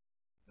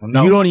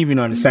 No. You don't even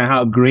understand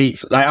how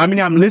great.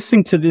 I'm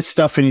listening to this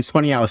stuff, and it's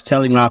funny. I was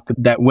telling Rock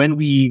that when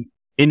we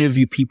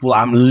interview people,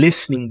 I'm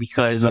listening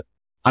because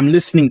I'm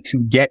listening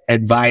to get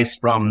advice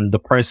from the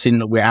person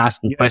that we're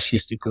asking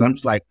questions to. Because I'm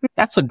just like,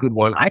 that's a good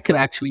one. I could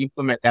actually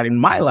implement that in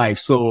my life.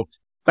 So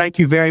thank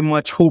you very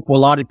much. Hope a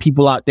lot of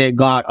people out there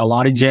got a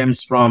lot of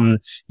gems from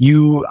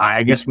you.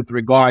 I guess with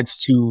regards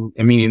to,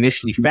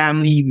 initially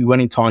family, we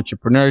went into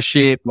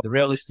entrepreneurship, the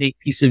real estate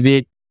piece of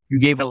it. You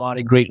gave a lot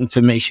of great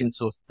information.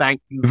 So thank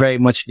you very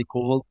much,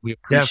 Nicole. We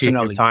appreciate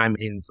your time.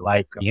 And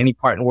any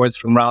parting words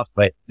from Ralph,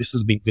 but this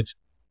has been good.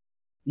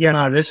 Yeah,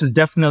 no, this has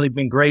definitely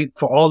been great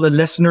for all the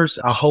listeners.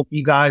 I hope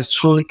you guys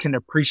truly can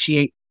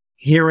appreciate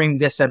hearing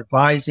this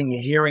advising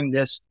and hearing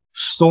this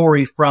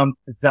story from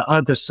the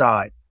other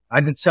side.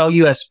 I can tell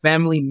you, as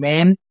family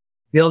man,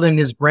 building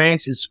this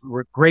branch is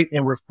great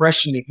and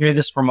refreshing to hear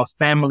this from a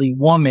family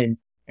woman.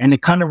 And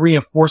it kind of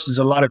reinforces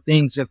a lot of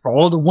things. And for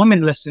all the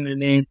women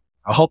listening in,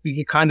 I hope you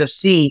can kind of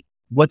see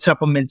what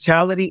type of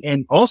mentality,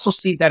 and also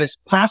see that it's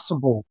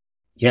possible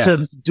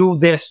to do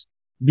this,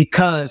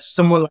 because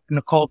someone like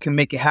Nicole can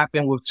make it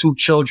happen with 2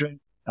 children,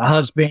 a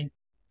husband,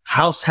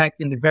 house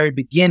hacked in the very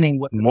beginning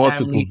with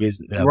multiple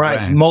business,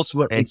 brands.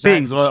 Multiple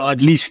things, or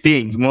at least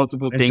things,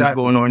 multiple things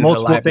going on in her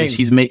life.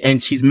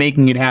 Things. She's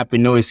making it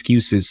happen. No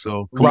excuses.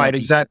 So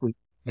exactly.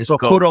 So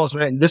kudos,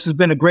 man. This has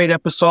been a great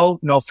episode.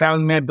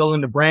 Family Man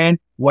Building the Brand.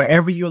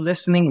 Wherever you're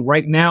listening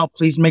right now,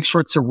 please make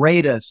sure to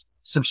rate us,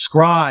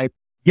 subscribe,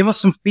 give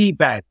us some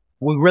feedback.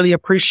 We really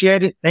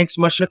appreciate it. Thanks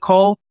so much,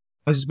 Nicole.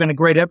 This has been a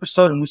great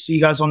episode, and we'll see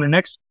you guys on the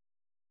next.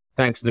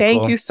 Thanks,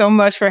 Nicole. Thank you so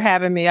much for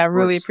having me. I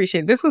really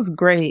appreciate it. This was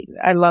great.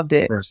 I loved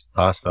it.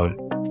 Awesome.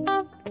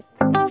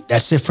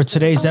 That's it for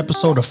today's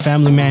episode of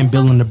Family Man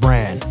Building the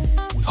Brand.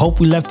 We We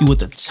hope we left you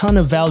with a ton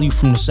of value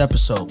from this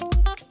episode.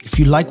 If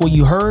you like what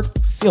you heard,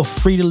 feel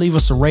free to leave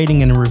us a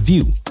rating and a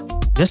review.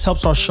 This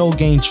helps our show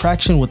gain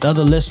traction with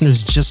other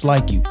listeners just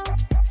like you.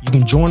 You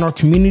can join our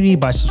community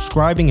by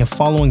subscribing and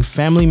following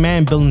Family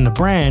Man Building the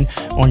Brand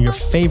on your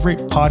favorite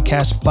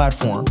podcast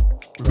platform.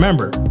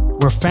 Remember,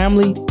 we're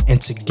family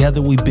and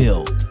together we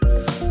build.